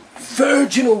blank,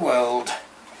 virginal world.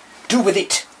 Do with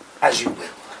it as you will.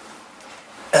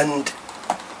 And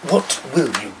what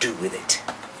will you do with it?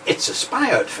 It's a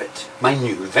spy outfit. My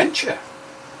new venture.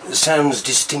 Sounds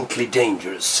distinctly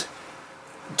dangerous.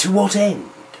 To what end?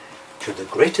 To the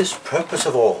greatest purpose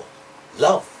of all.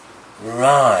 Love.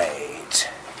 Right.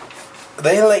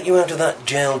 They let you out of that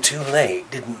jail too late,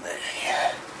 didn't they?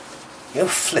 You're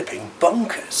flipping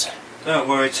bonkers. Don't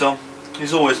worry, Tom.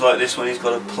 He's always like this when he's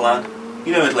got a plan.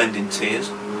 You know he'd lend in tears.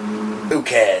 Who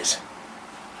cares?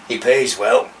 He pays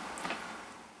well.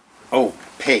 Oh,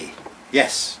 pay.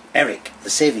 Yes, Eric, the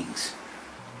savings.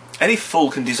 Any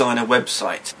fool can design a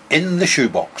website. In the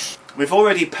shoebox. We've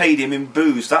already paid him in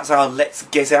booze. That's our Let's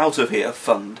Get Out of Here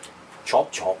fund.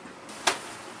 Chop, chop.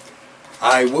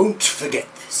 I won't forget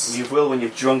this. You will when you're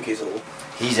drunk is all.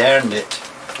 He's earned it.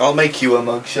 I'll make you a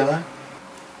mug, shall I?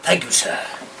 Thank you, sir.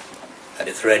 And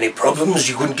if there are any problems,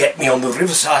 you can get me on the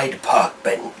Riverside Park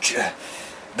bench.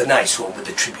 The nice one with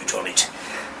the tribute on it,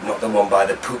 not the one by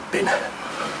the poop bin.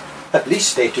 At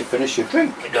least stay to finish your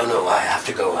drink. No, I have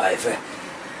to go. I've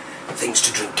things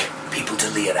to drink, people to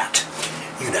leer at.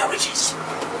 You know how it is.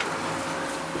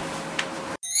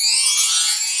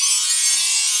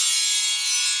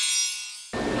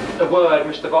 A word,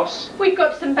 Mr. Boss. We've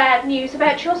got some bad news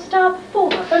about your star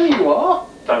performer. And you are?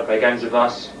 Don't play games with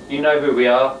us. You know who we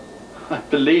are. I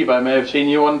believe I may have seen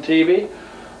you on TV.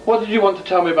 What did you want to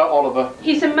tell me about Oliver?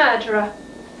 He's a murderer.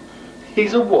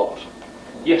 He's a what?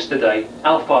 Yesterday,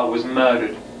 Alpha was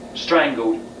murdered,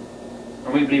 strangled,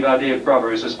 and we believe our dear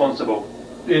brother is responsible.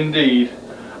 Indeed.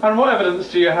 And what evidence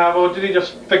do you have, or did he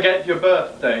just forget your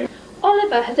birthday?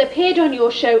 Oliver has appeared on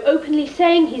your show openly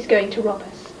saying he's going to rob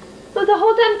us. But the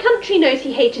whole damn country knows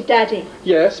he hated Daddy.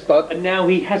 Yes, but... And now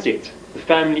he has it, the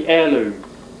family heirloom.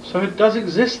 So it does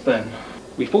exist then?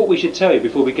 We thought we should tell you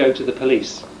before we go to the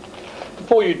police.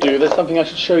 Before you do, there's something I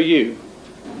should show you.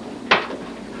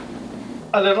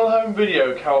 A little home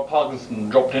video Carol Parkinson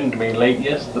dropped into me late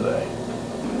yesterday.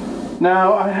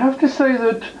 Now, I have to say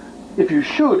that if you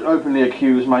should openly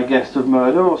accuse my guest of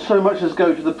murder, or so much as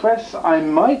go to the press, I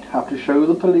might have to show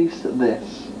the police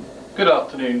this. Good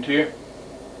afternoon to you.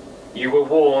 You were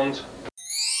warned.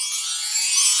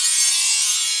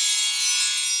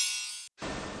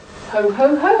 Ho,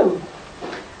 ho, ho.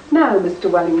 Now, Mr.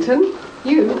 Wellington,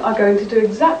 you are going to do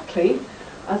exactly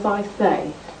as I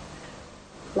say.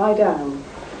 Lie down.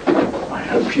 I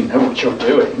hope you know what you're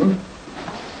doing.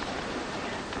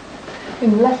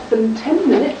 In less than 10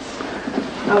 minutes,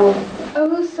 our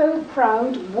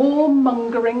oh-so-proud,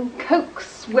 war-mongering,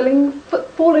 coke-swilling,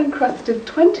 football-encrusted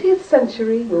 20th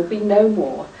century will be no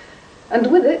more. And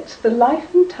with it, the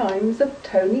life and times of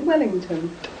Tony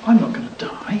Wellington. I'm not going to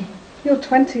die. Your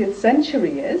 20th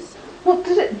century is. What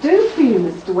did it do for you,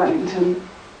 Mr. Wellington?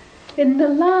 In the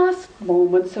last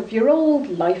moments of your old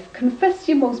life, confess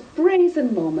your most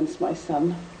brazen moments, my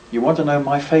son. You want to know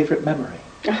my favourite memory?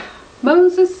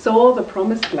 Moses saw the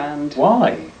promised land.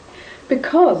 Why?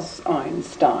 Because,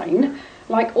 Einstein,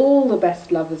 like all the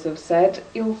best lovers have said,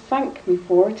 you'll thank me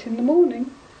for it in the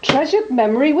morning. Treasured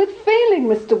memory with feeling,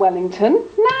 Mr. Wellington.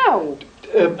 Now!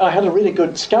 I had a really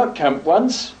good scout camp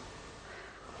once.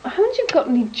 Haven't you got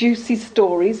any juicy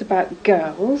stories about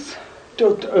girls?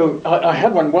 I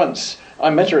had one once. I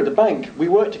met her at the bank. We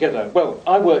worked together. Well,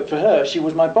 I worked for her. She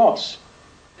was my boss.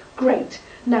 Great.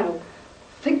 Now,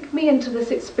 think me into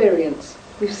this experience.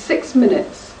 We've 6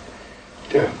 minutes.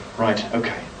 Right,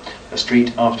 okay. A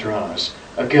street after hours.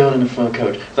 A girl in a fur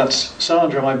coat. That's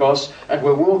Sandra, my boss, and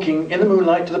we're walking in the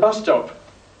moonlight to the bus stop.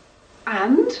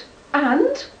 And?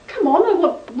 Come on, I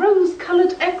want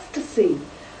rose-coloured ecstasy.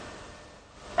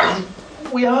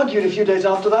 We argued a few days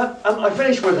after that, and I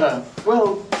finished with her.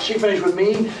 Well, she finished with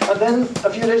me, and then a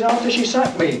few days after she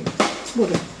sacked me. What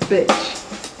a bitch.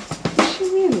 Is she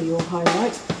really your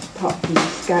highlight, apart from the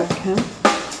scout camp?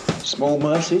 Small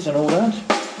mercies and all that.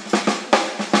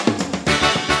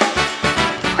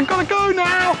 I've got to go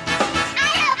now!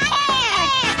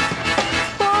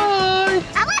 Bye!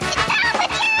 I want to go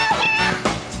with you!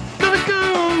 Gotta go!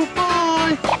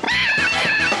 Bye!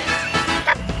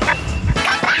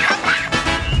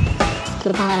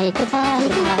 Goodbye, goodbye,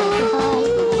 goodbye, goodbye,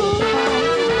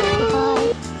 goodbye.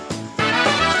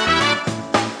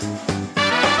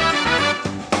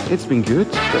 It's been good,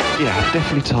 but yeah,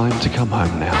 definitely time to come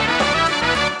home now.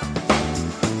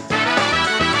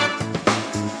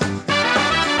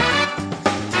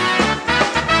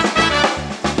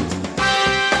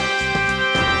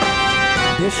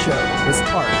 This show is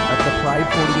part of the Pride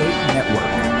 48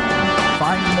 network.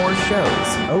 Find more shows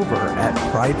over at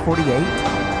pride48.com.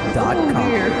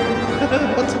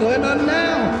 What's going on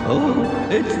now? Oh,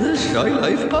 it's the Shy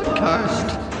Life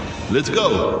Podcast. Let's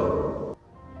go.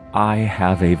 I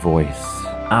have a voice.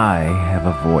 I have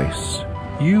a voice.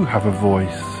 You have a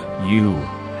voice. You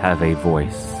have a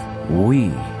voice.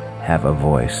 We have a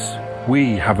voice.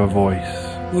 We have a voice.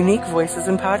 Unique voices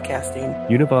in podcasting.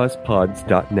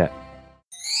 UnivazPods.net.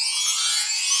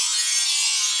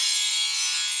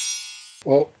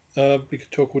 Well, we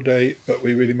could talk all day, but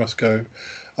we really must go.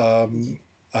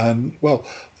 And, well,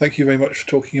 thank you very much for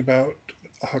talking about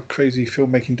our crazy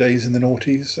filmmaking days in the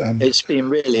noughties. And it's been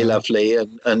really lovely,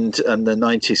 and the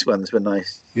 90s ones were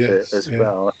nice as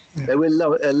well. Yeah. They were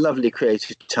a lovely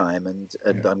creative time, and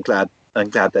I'm glad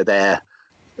they're there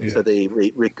for the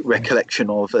recollection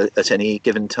of at any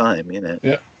given time, you know.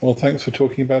 Yeah, well, thanks for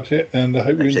talking about it, and I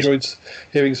hope you enjoyed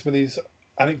hearing some of these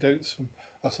anecdotes from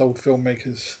us old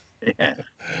filmmakers. Yeah.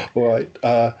 All right,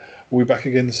 we'll be back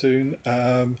again soon.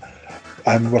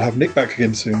 And we'll have Nick back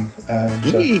again soon.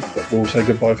 And we'll say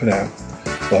goodbye for now.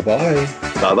 Bye-bye.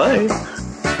 Bye-bye.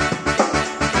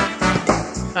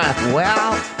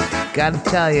 Well, gotta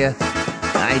tell you,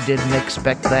 I didn't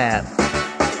expect that.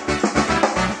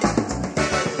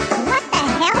 What the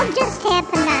hell just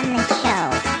happened on this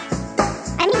show?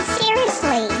 I mean,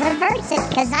 seriously, reverse it,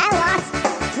 because I lost.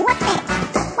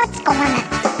 What's going on?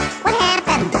 What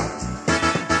happened?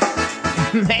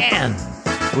 Man,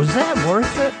 was that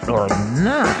worth it or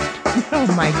not? Oh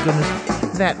my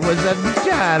goodness, that was a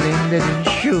darling little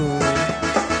shoe.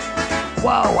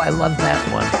 Whoa, I love that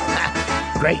one.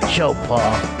 Great show,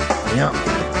 Paul. Yeah,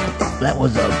 that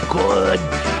was a good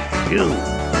shoe.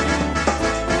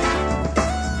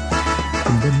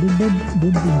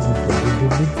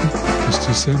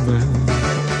 Mr. Sandman,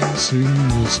 sing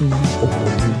your song.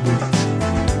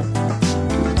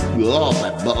 Oh,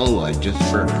 that bottle I just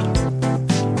burnt.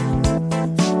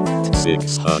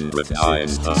 609,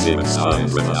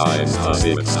 609,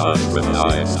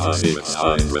 609, 609,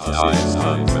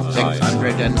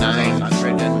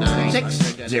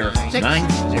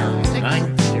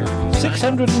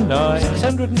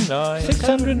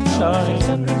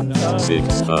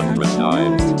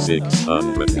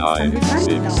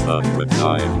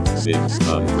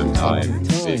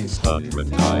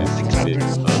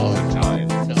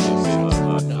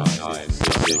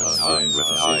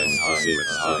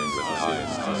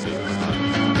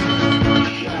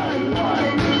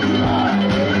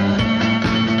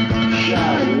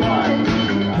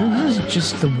 This is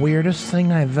just the weirdest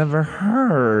thing I've ever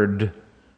heard.